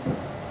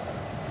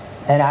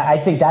 And I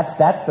think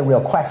that's the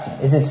real question.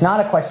 It's not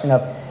a question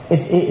of,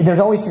 there's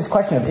always this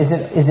question of, is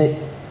it,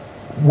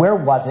 where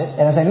was it?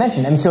 And as I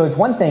mentioned, and so it's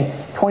one thing,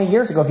 20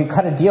 years ago, if you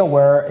cut a deal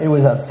where it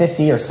was a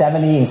 50 or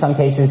 70, in some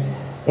cases,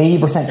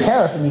 80%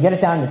 tariff, and you get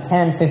it down to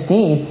 10,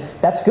 15,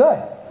 that's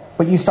good.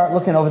 But you start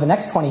looking over the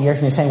next 20 years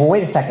and you're saying, well,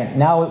 wait a second,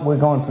 now we're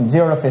going from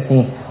 0 to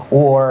 15,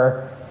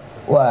 or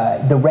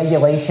the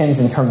regulations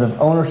in terms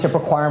of ownership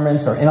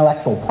requirements or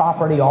intellectual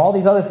property, all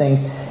these other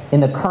things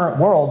in the current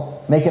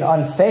world make it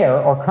unfair,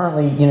 or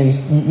currently,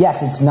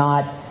 yes, it's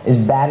not as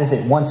bad as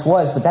it once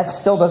was, but that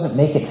still doesn't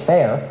make it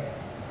fair.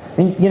 I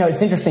mean,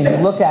 it's interesting, you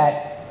look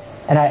at,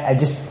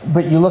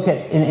 but you look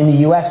at, in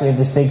the US, we have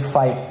this big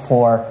fight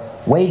for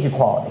wage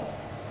equality.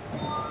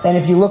 And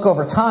if you look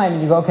over time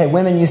and you go, okay,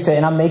 women used to,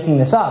 and I'm making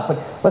this up, but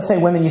let's say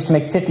women used to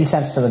make 50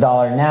 cents to the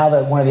dollar, now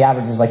that one of the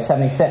averages is like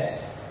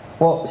 76.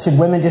 Well, should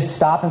women just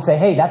stop and say,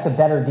 hey, that's a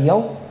better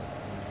deal?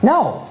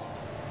 No.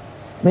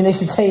 I mean, they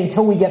should say,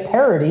 until we get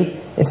parity,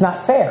 it's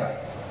not fair.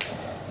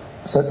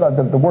 So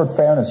the word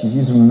fairness, you've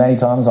used it many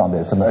times on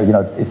this, and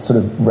it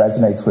sort of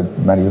resonates with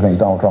many of the things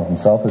Donald Trump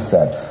himself has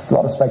said. There's a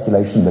lot of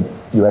speculation that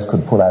the US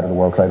could pull out of the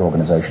World Trade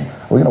Organization.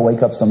 Are we going to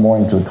wake up some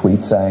morning to a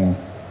tweet saying,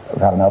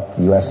 we've had enough,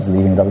 the US is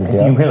leaving WTO?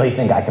 If you really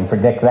think I can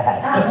predict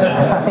that.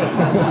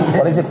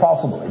 Well, is it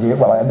possible?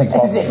 Well, I think it's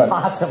possible. Is it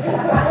possible?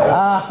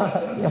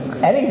 Look,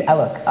 I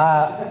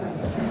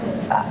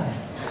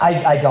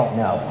don't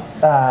know.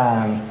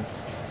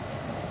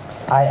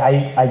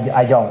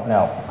 I don't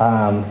know.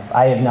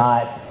 I have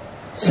not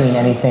seen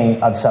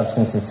anything of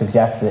substance that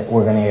suggests that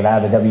we're going to get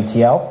out of the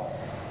WTO.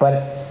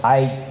 But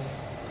I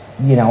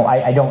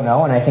don't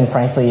know, and I think,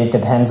 frankly, it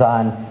depends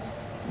on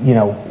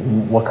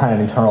what kind of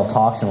internal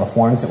talks and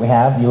reforms that we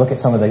have. You look at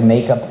some of the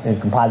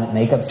composite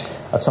makeups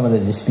of some of the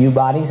dispute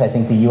bodies. I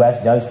think the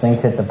U.S. does think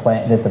that the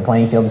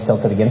playing field is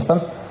tilted against them.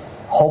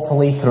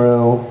 Hopefully,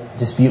 through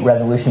dispute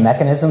resolution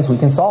mechanisms, we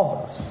can solve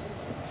those.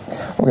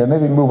 Okay,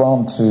 maybe move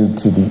on to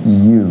the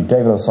EU.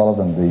 David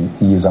O'Sullivan, the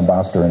EU's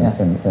ambassador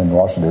in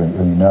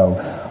Washington, who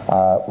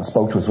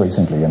spoke to us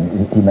recently,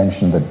 and he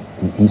mentioned that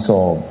he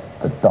saw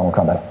that Donald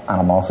Trump had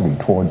animosity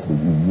towards the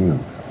EU.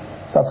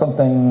 Is that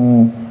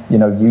something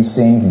you've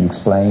seen? Can you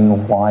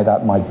explain why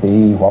that might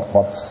be?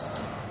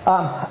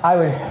 I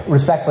would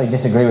respectfully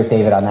disagree with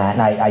David on that,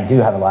 and I do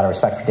have a lot of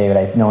respect for David.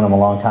 I've known him a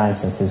long time,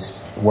 since his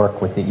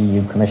work with the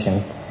EU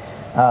Commission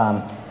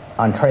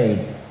on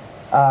trade.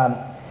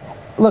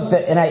 Look,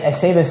 and I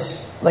say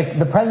this, like,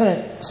 the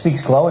president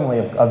speaks glowingly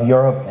of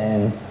Europe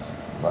and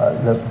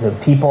the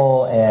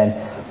people,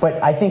 but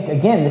I think,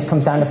 again, this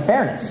comes down to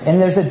fairness. And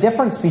there's a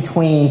difference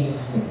between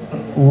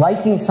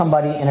liking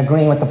somebody and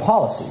agreeing with the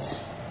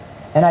policies.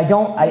 And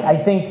I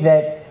think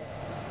that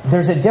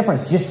there's a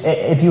difference. Just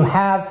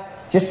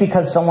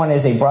because someone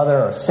is a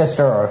brother or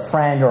sister or a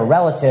friend or a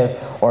relative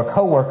or a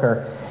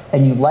coworker,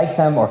 and you like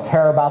them or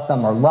care about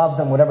them or love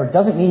them, whatever,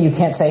 doesn't mean you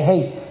can't say,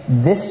 hey,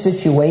 this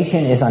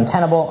situation is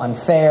untenable,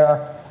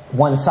 unfair,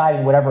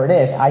 one-sided, whatever it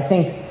is. I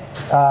think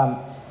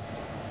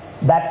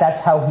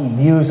that's how he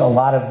views a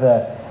lot of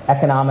the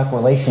economic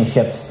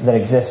relationships that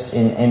exist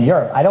in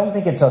Europe. I don't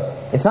think it's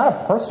not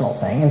a personal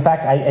thing. In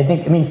fact, I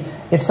think,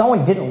 if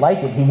someone didn't like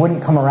it, he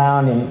wouldn't come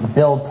around and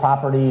build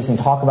properties and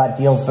talk about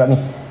deals.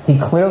 He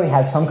clearly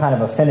has some kind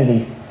of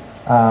affinity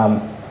for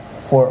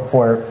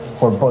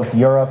both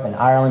Europe and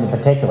Ireland in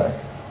particular.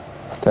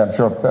 Okay, I'm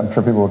sure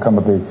people will come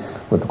with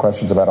the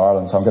questions about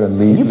Ireland, so I'm going to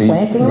leave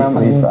that.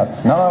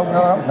 No,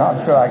 I'm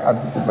sure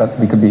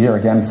we could be here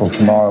again until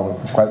tomorrow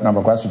with quite a number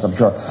of questions, I'm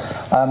sure.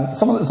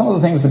 Some of the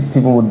things that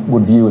people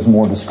would view as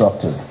more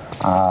destructive,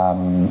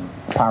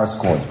 Paris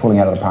Accords, pulling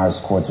out of the Paris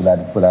Accords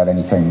without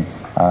anything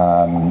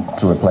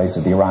to replace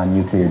it, the Iran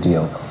nuclear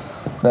deal.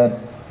 That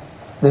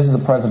this is a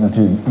president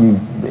who you,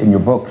 in your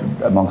book,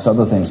 amongst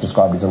other things,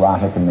 described as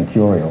erratic and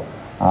mercurial.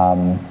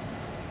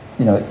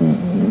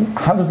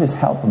 How does this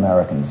help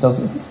Americans? Does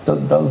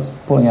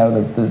pulling out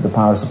of the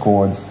Paris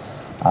Accords,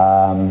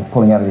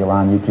 pulling out of the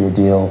Iran nuclear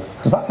deal,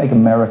 does that make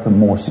America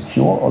more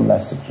secure or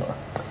less secure?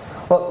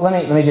 Well,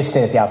 let me just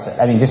state at the outset.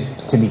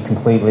 Just to be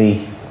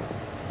completely,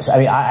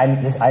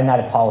 I'm not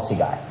a policy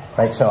guy,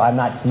 right? So I'm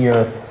not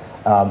here,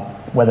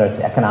 whether it's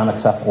the economic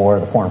stuff or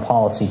the foreign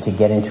policy, to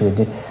get into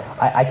it.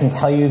 I can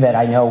tell you that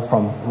I know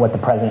from what the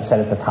president said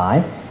at the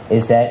time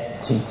is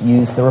that, to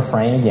use the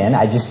refrain again,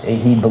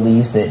 he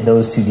believes that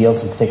those two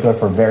deals in particular,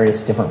 for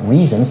various different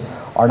reasons,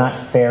 are not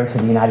fair to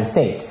the United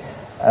States.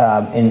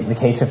 In the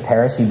case of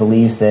Paris, he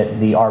believes that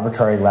the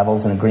arbitrary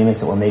levels and agreements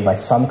that were made by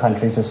some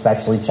countries,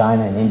 especially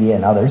China and India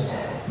and others,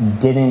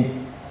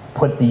 didn't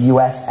put the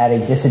U.S. at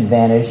a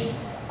disadvantage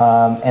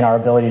in our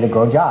ability to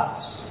grow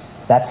jobs.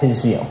 That's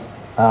his view.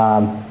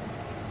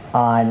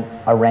 On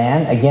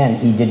Iran, again,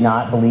 he did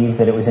not believe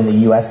that it was in the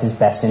U.S.'s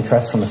best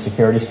interest from a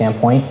security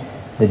standpoint,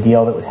 the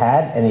deal that was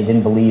had, and he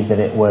didn't believe that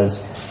it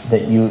was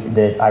that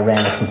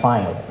Iran was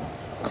complying with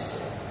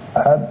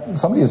it.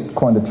 Somebody has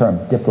coined the term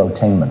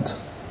diplotainment,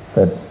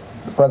 that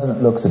the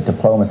president looks at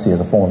diplomacy as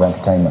a form of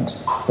entertainment.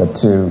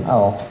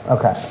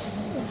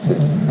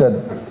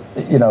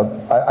 You know,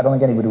 I don't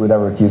think anybody would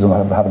ever accuse him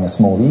of having a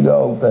small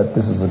ego, that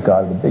this is a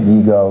guy with a big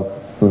ego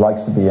who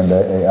likes to be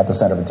at the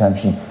center of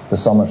attention. The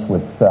summit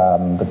with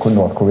the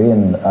North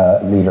Korean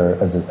leader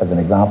as an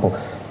example.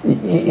 Do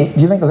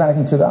you think there's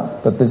anything to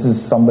that? That this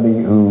is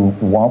somebody who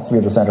wants to be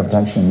at the center of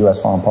attention? U.S.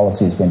 foreign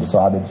policy has been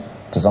decided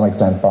to some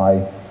extent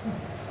by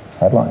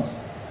headlines.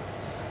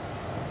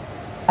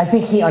 I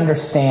think he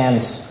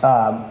understands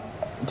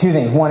two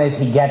things. One is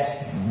he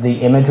gets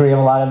the imagery of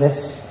a lot of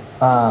this,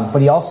 but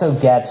he also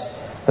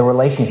gets the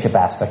relationship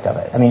aspect of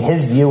it. I mean,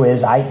 his view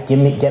is,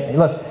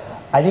 look,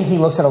 I think he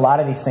looks at a lot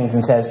of these things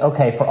and says,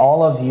 okay, for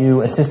all of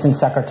you assistant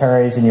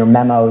secretaries and your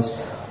memos,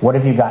 what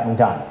have you gotten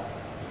done?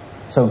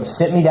 So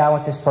sit me down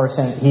with this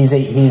person. He's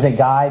a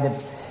guy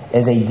that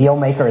is a deal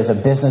maker, is a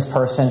business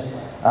person,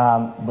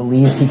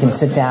 believes he can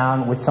sit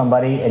down with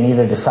somebody and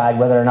either decide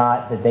whether or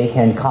not that they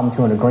can come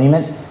to an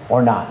agreement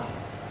or not.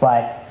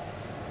 But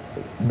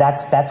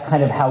that's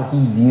kind of how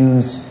he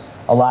views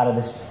a lot of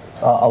this,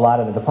 a lot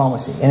of the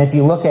diplomacy. And if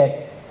you look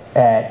at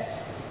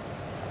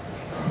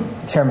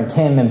Chairman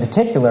Kim in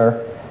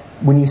particular,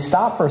 when you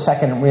stop for a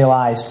second and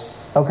realize,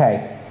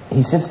 okay,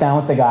 he sits down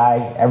with the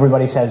guy,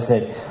 everybody says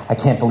that, I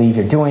can't believe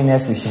you're doing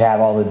this, we should have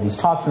all of these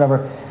talks,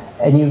 whatever,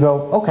 and you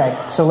go, okay,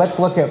 so let's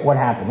look at what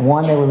happened.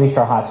 One, they released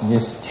our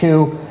hostages.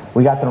 Two,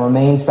 we got the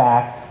remains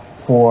back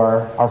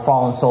for our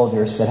fallen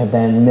soldiers that have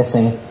been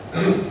missing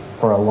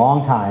for a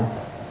long time,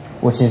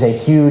 which is a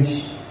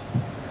huge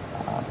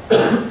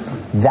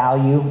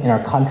value in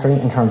our country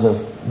in terms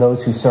of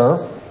those who serve.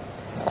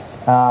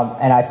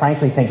 And I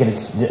frankly think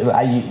it's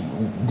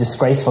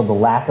disgraceful, the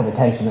lack of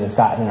attention that it's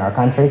gotten in our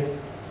country.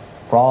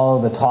 For all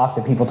of the talk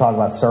that people talk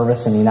about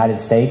service in the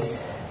United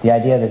States, the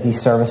idea that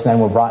these servicemen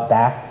were brought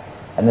back,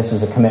 and this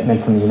was a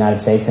commitment from the United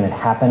States and it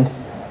happened,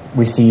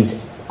 received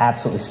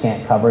absolutely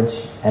scant coverage.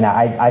 And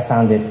I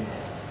found it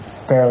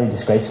fairly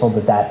disgraceful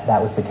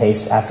that was the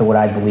case after what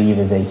I believe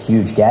is a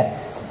huge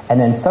get. And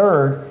then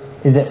third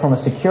is that from a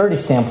security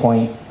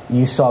standpoint,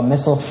 you saw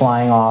missiles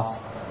flying off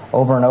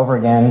over and over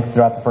again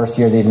throughout the first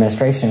year of the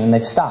administration, and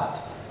they've stopped.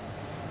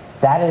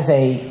 That is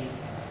a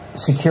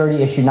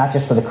security issue not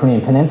just for the Korean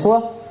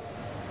Peninsula,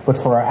 but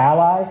for our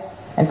allies,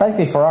 and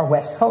frankly for our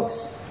West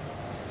Coast.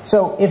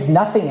 So if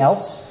nothing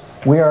else,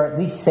 we are at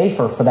least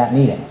safer for that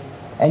meeting.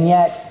 And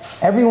yet,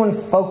 everyone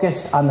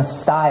focused on the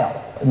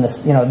style, and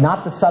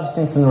not the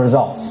substance and the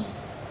results.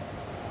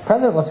 The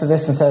president looks at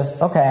this and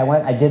says, okay,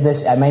 I did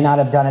this, I may not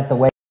have done it the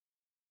way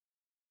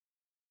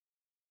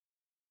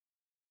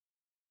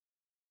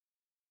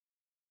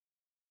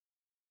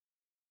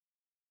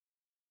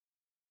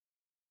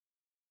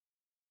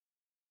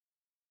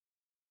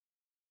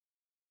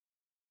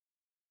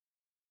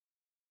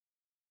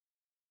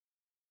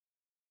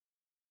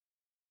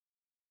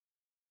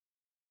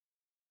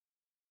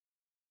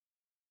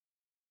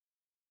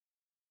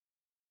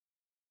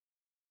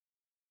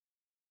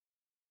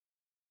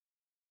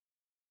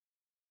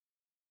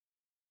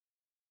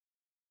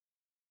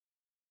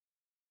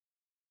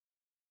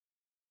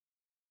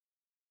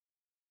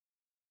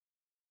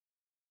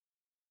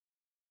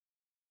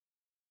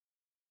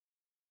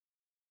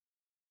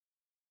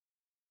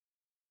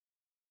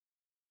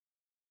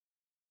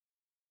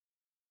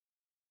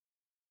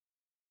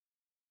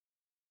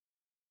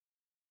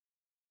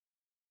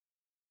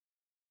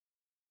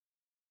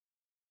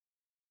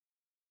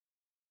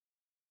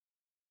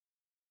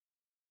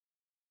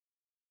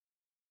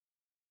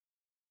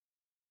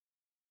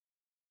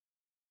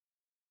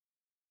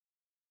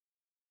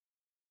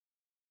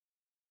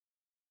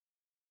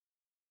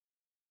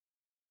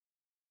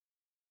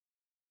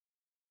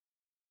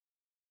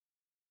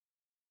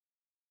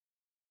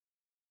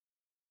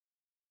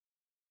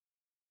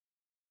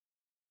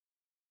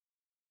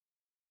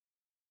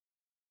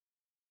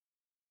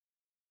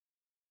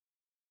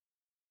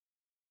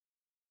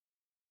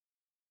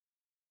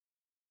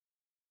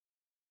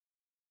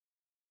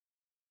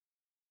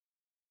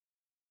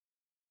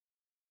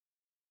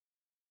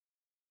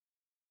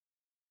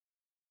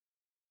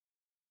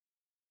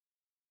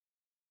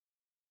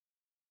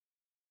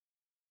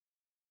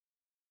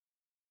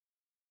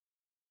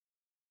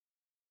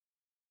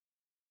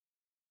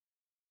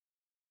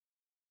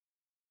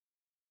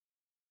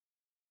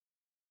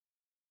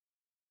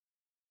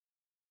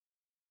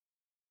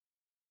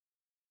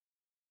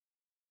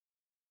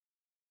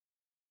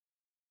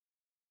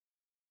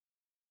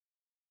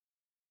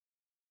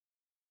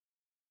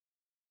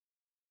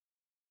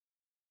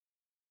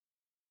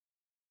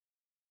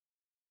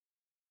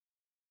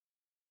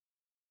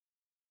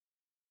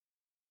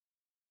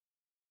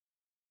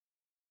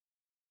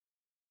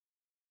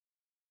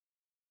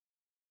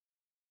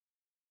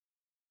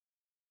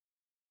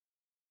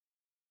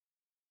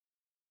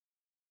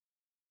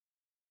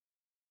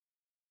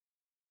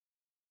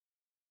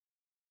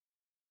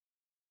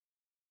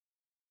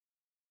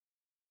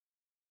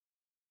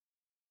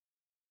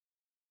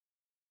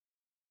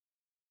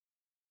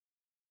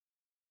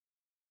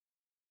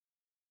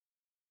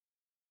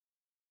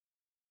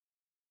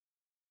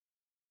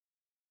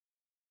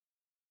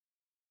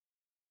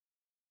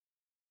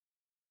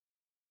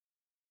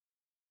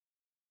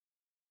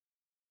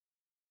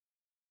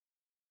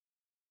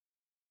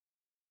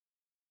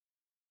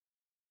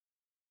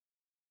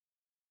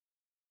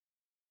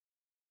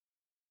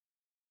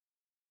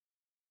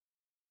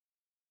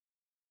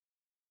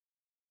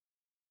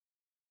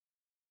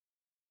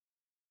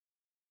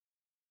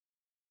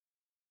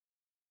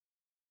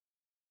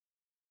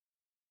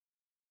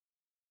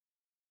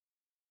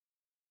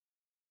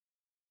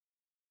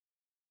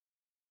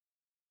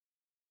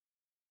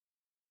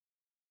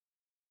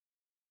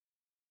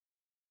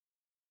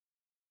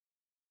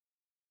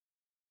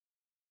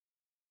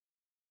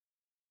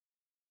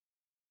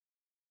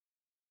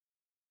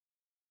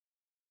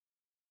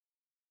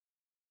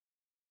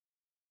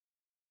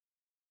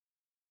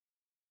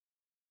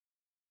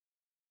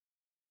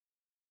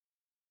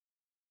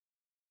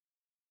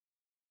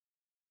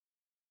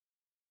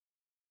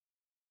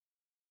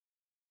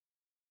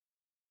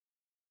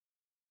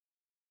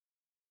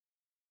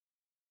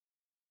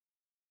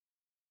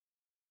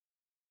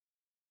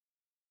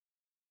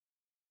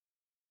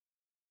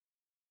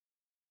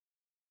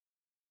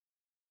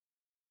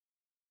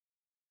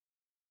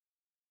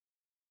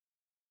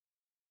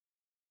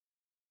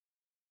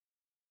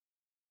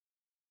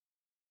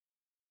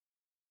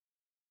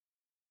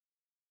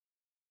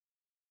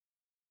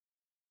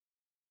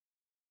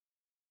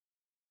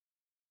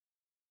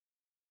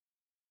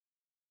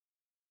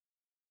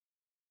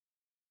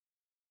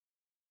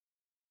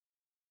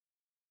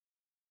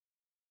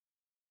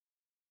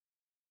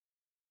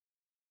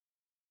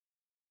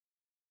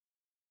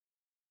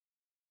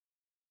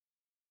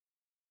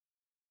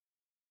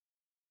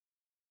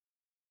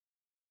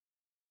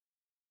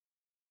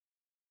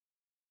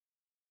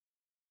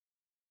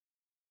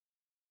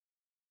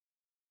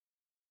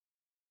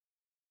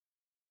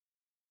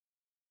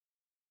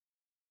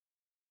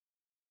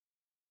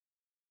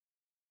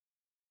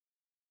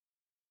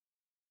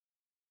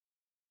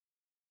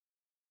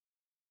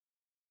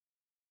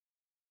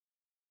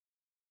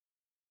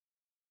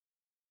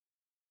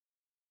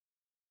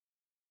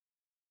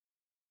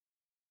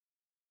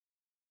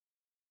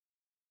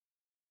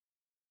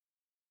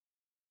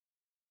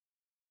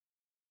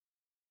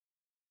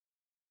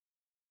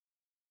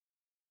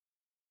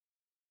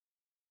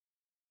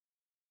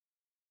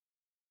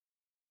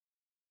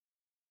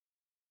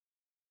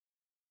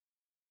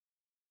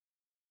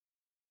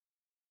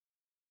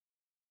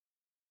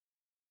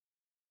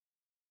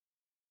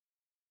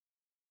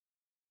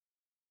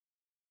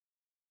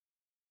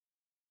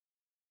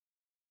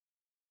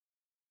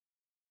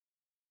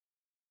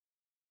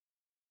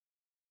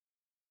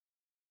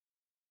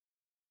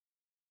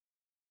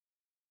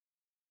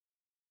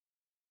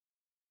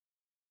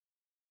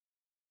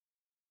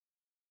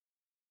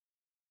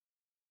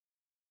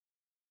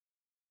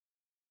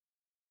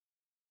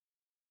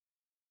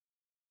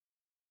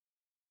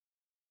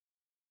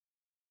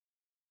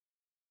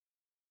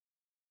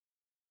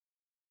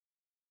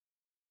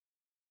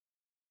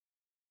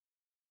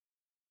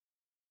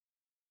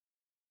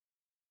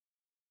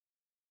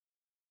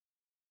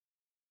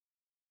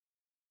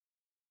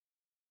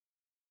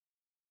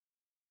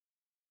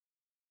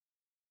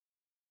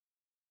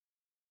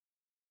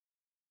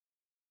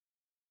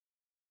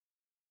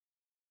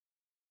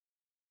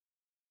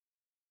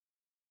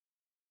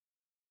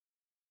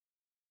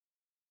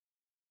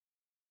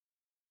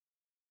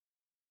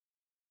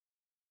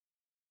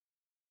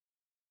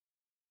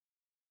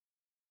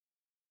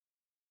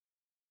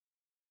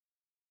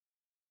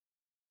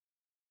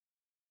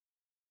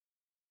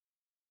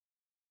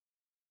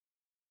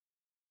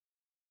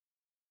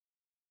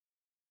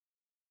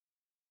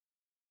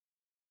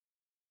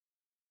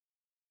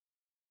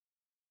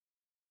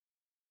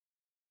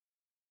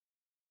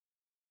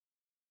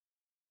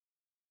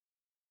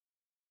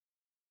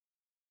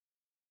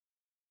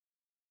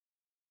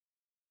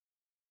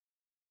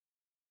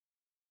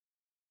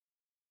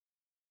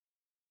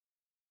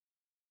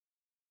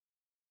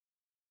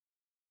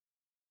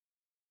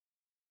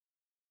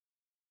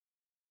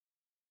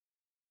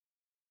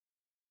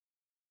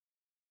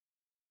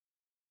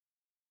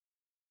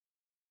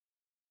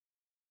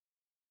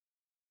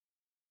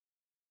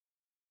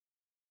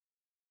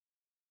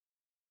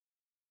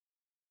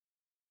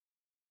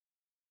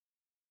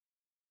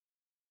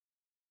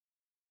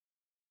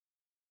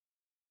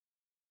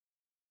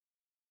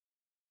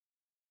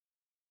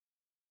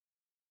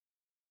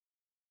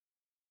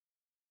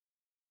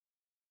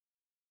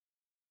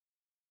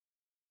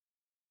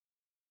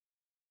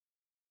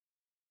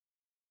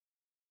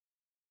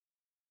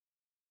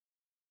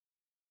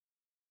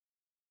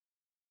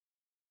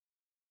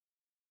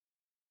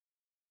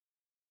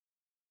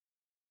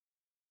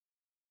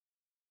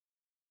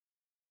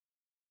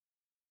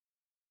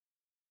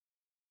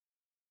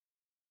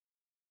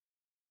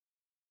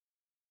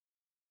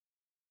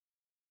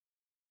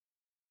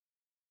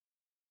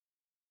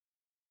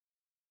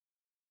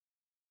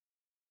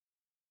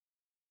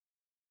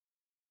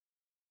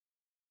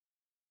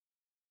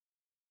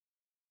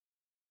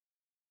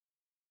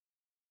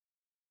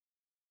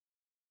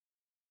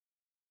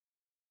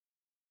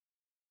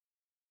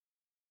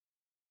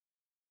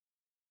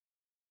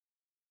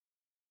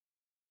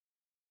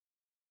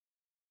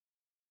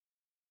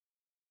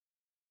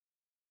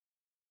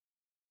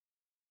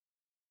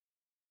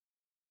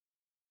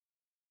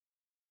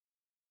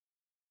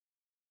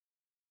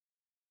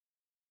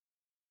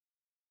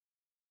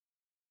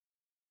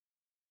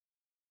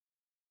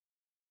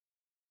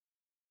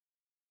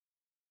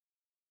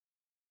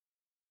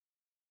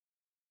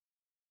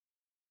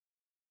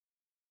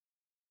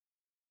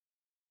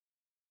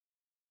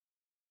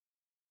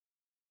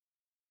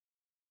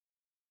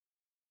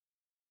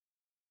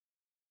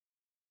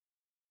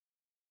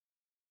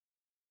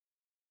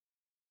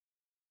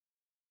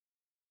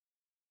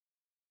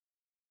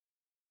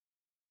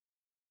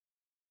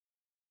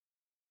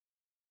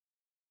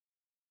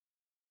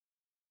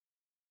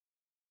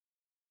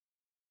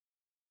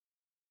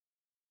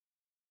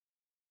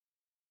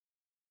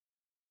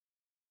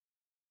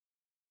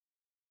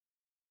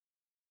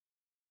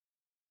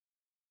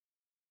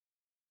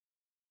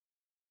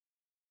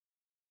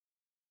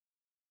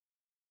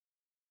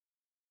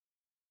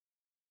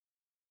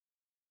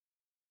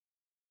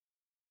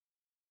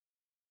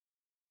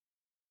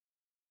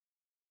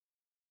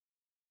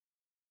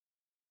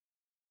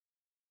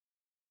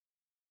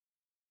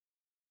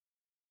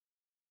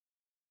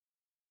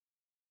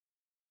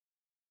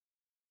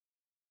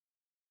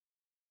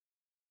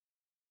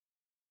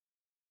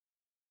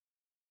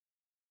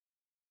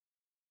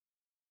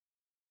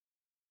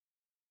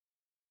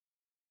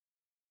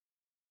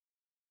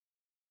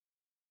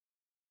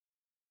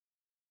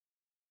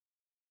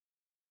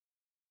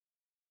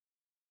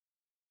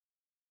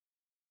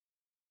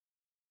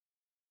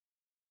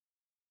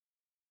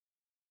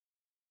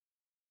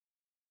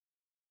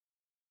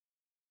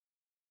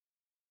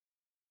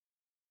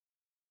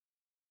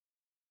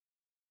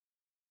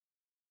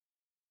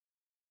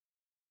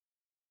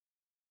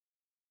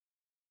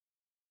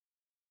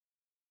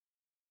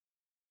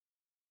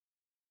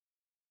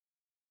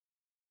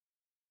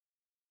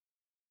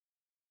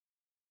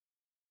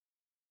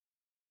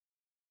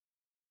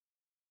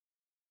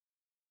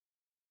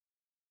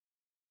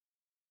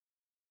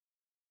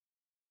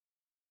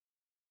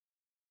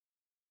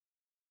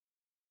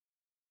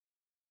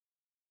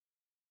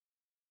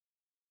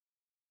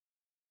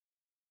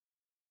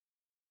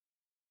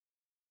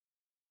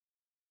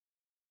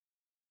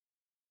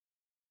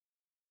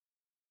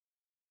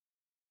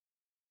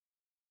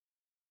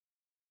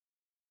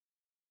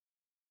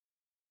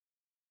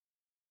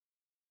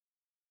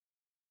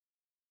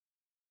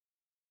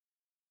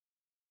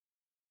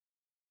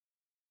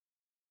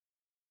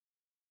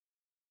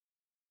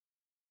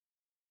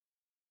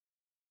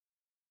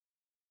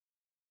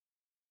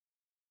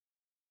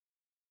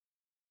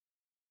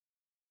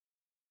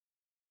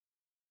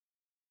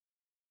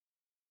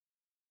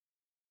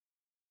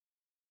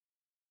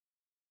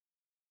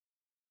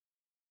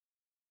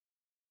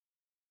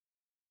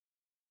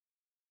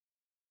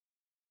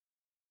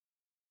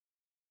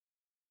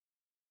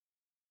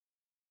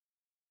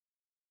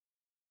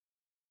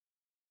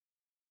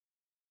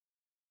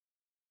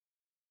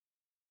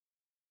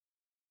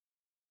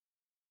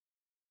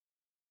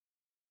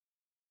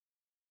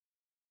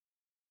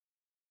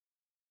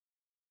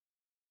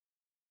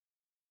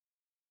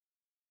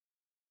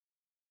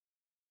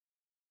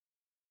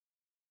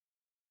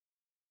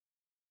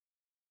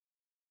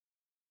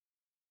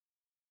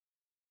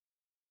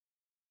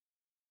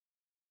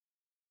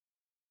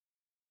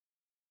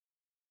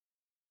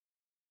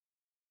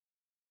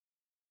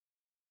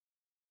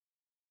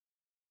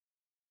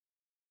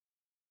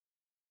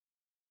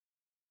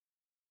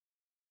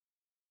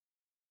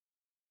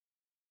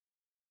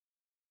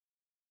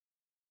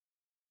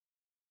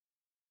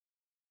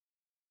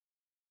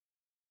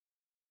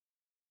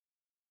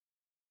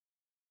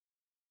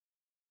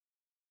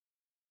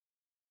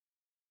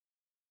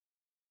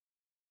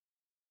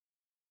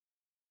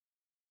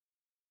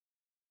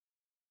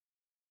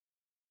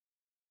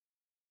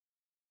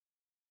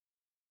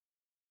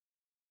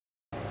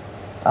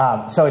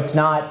So it's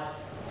not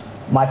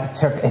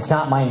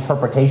my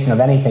interpretation of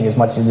anything as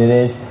much as it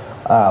is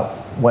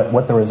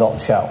what the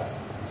results show.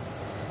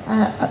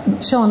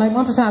 Sean, I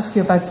wanted to ask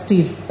you about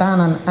Steve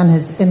Bannon and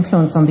his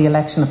influence on the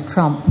election of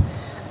Trump,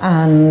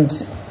 and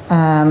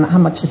how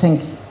much you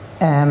think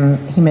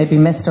he may be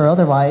missed or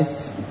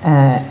otherwise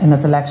in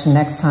his election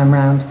next time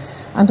round,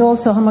 and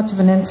also how much of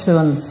an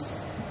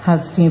influence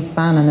has Steve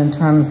Bannon in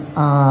terms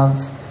of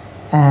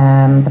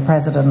the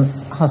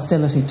president's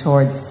hostility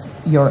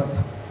towards Europe?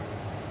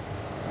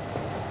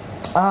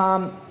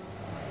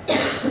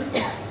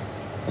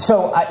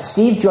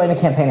 Steve joined the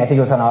campaign, I think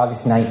it was on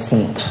August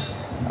 19th.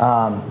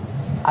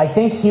 I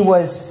think he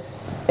was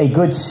a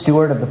good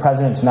steward of the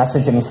president's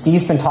message. I mean,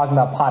 Steve's been talking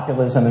about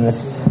populism and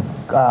this,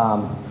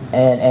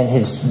 and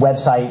his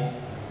website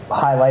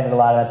highlighted a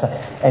lot of that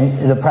stuff. And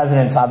the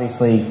president's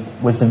obviously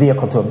was the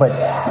vehicle to it. But,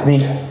 I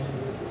mean,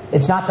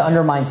 it's not to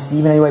undermine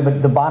Steve in any way,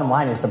 but the bottom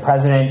line is the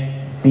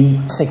president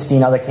beat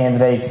 16 other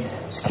candidates,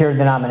 secured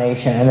the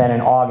nomination, and then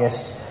in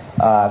August,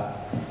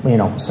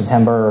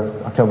 September,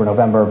 October,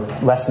 November,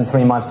 less than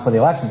 3 months before the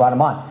election, brought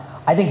him on.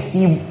 I think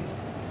Steve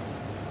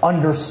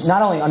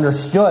not only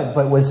understood,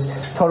 but was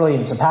totally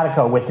in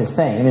simpatico with this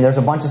thing. I mean, there's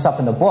a bunch of stuff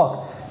in the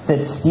book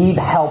that Steve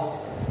helped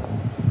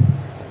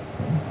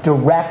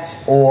direct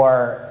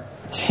or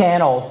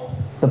channel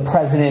the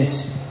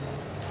president's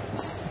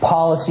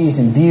policies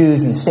and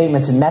views and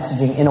statements and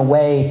messaging in a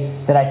way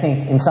that I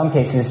think in some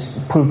cases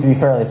proved to be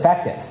fairly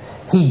effective.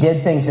 He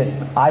did things that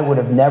I would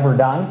have never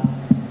done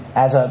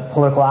as a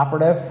political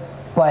operative,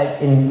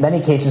 but in many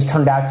cases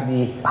turned out to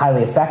be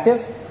highly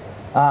effective.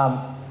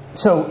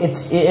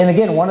 And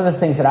again, one of the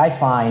things that I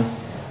find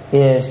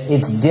is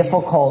it's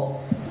difficult.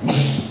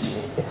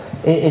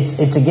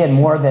 It's again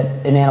more that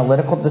an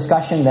analytical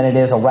discussion than it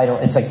is a writer.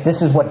 It's like,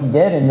 this is what he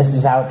did and this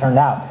is how it turned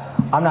out.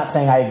 I'm not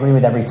saying I agree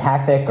with every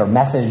tactic or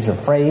message or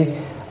phrase,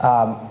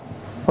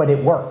 but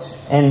it worked.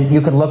 And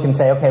you could look and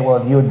say, okay, well,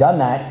 if you had done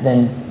that,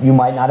 then you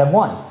might not have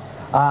won.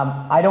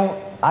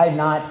 I've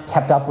not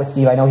kept up with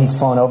Steve. I know he's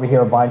flown over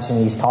here a bunch and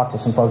he's talked to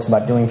some folks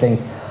about doing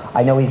things.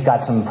 I know he's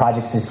got some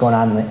projects that's going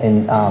on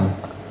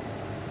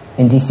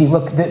in D.C.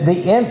 Look,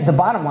 the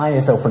bottom line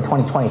is, though, for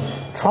 2020,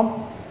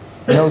 Trump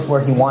knows where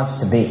he wants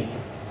to be.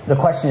 The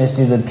question is,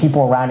 do the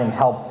people around him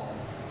help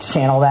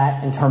channel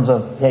that in terms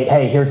of,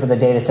 hey, here's where the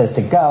data says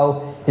to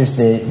go, here's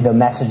the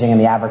messaging and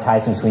the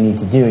advertisements we need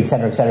to do, et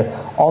cetera,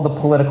 all the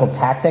political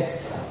tactics.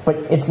 But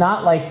it's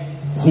not like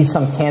he's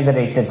some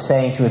candidate that's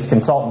saying to his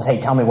consultants, hey,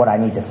 tell me what I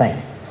need to think.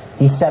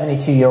 He's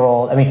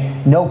 72-year-old. I mean,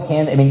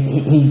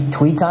 he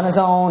tweets on his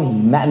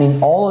own.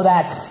 All of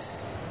that's,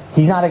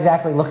 he's not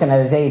exactly looking at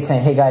his aides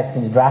saying, hey, guys,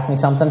 can you draft me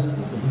something?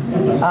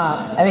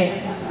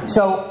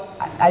 So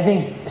I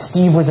think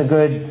Steve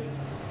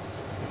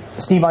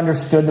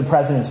understood the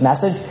president's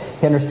message.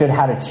 He understood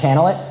how to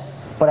channel it.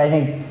 But I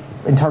think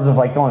in terms of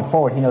going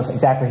forward, he knows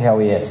exactly how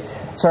he is.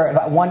 Sir,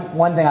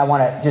 one thing I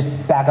want to just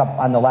back up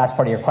on the last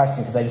part of your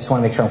question, because I just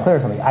want to make sure I'm clear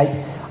on something.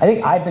 I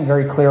think I've been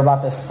very clear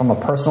about this from a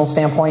personal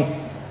standpoint.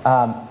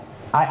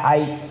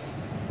 I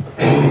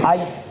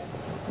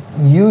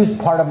used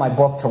part of my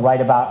book to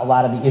write about a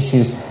lot of the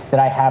issues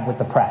that I have with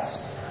the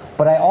press.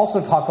 But I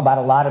also talk about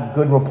a lot of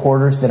good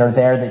reporters that are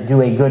there that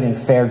do a good and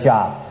fair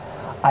job.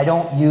 I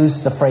don't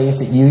use the phrase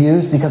that you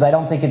use because I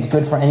don't think it's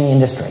good for any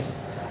industry.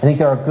 I think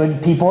there are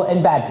good people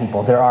and bad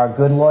people. There are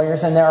good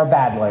lawyers and there are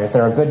bad lawyers.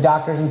 There are good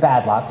doctors and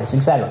bad doctors,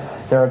 etc.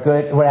 There are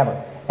good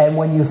whatever. And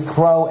when you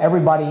throw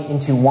everybody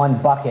into one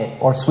bucket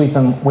or sweep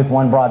them with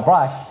one broad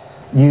brush,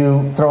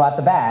 you throw out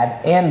the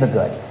bad and the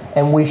good.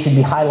 And we should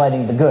be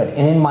highlighting the good.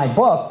 And in my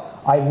book,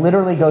 I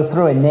literally go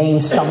through and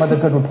name some of the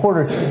good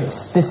reporters,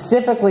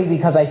 specifically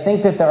because I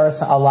think that there are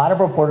a lot of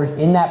reporters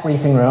in that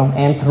briefing room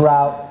and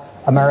throughout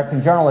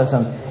American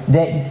journalism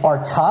that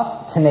are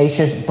tough,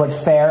 tenacious, but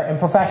fair and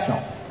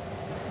professional.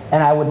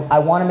 And I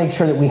want to make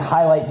sure that we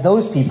highlight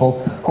those people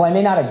who I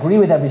may not agree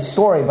with every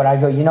story, but I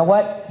go, you know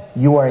what?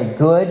 You are a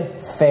good,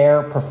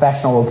 fair,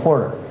 professional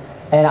reporter.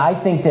 And I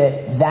think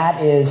that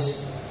that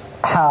is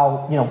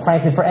how,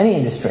 frankly, for any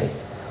industry.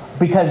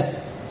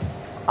 Because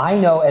I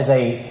know as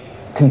a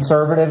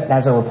conservative and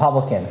as a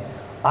Republican,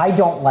 I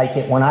don't like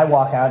it when I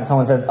walk out and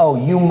someone says, oh,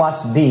 you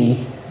must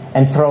be,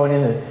 and throw it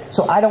in.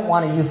 So I don't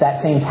want to use that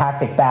same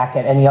tactic back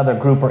at any other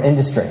group or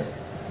industry.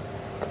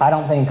 I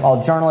don't think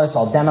all journalists,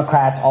 all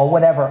Democrats, all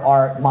whatever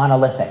are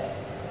monolithic.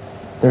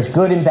 There's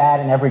good and bad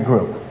in every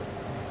group.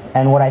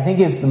 And what I think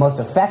is the most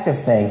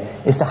effective thing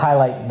is to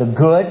highlight the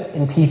good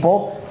in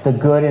people, the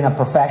good in a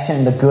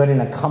profession, the good in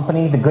a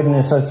company, the good in an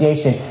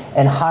association,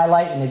 and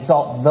highlight and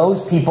exalt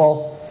those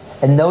people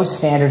and those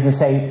standards and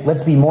say,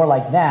 let's be more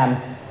like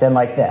them than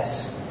like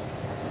this.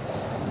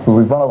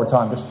 We've run over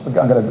time. I'm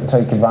going to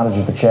take advantage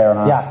of the chair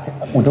and ask,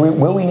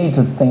 will we need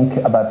to think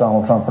about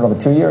Donald Trump for another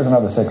 2 years or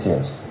another 6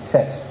 years?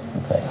 6.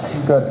 Okay,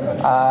 good.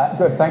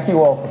 Good. Thank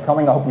you all for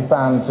coming. I hope you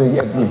found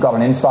you've got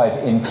an insight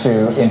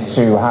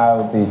into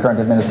how the current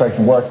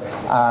administration works.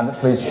 And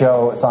please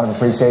show a sign of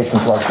appreciation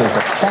to our speaker.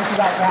 Thank you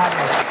guys for having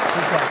us.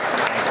 Appreciate it.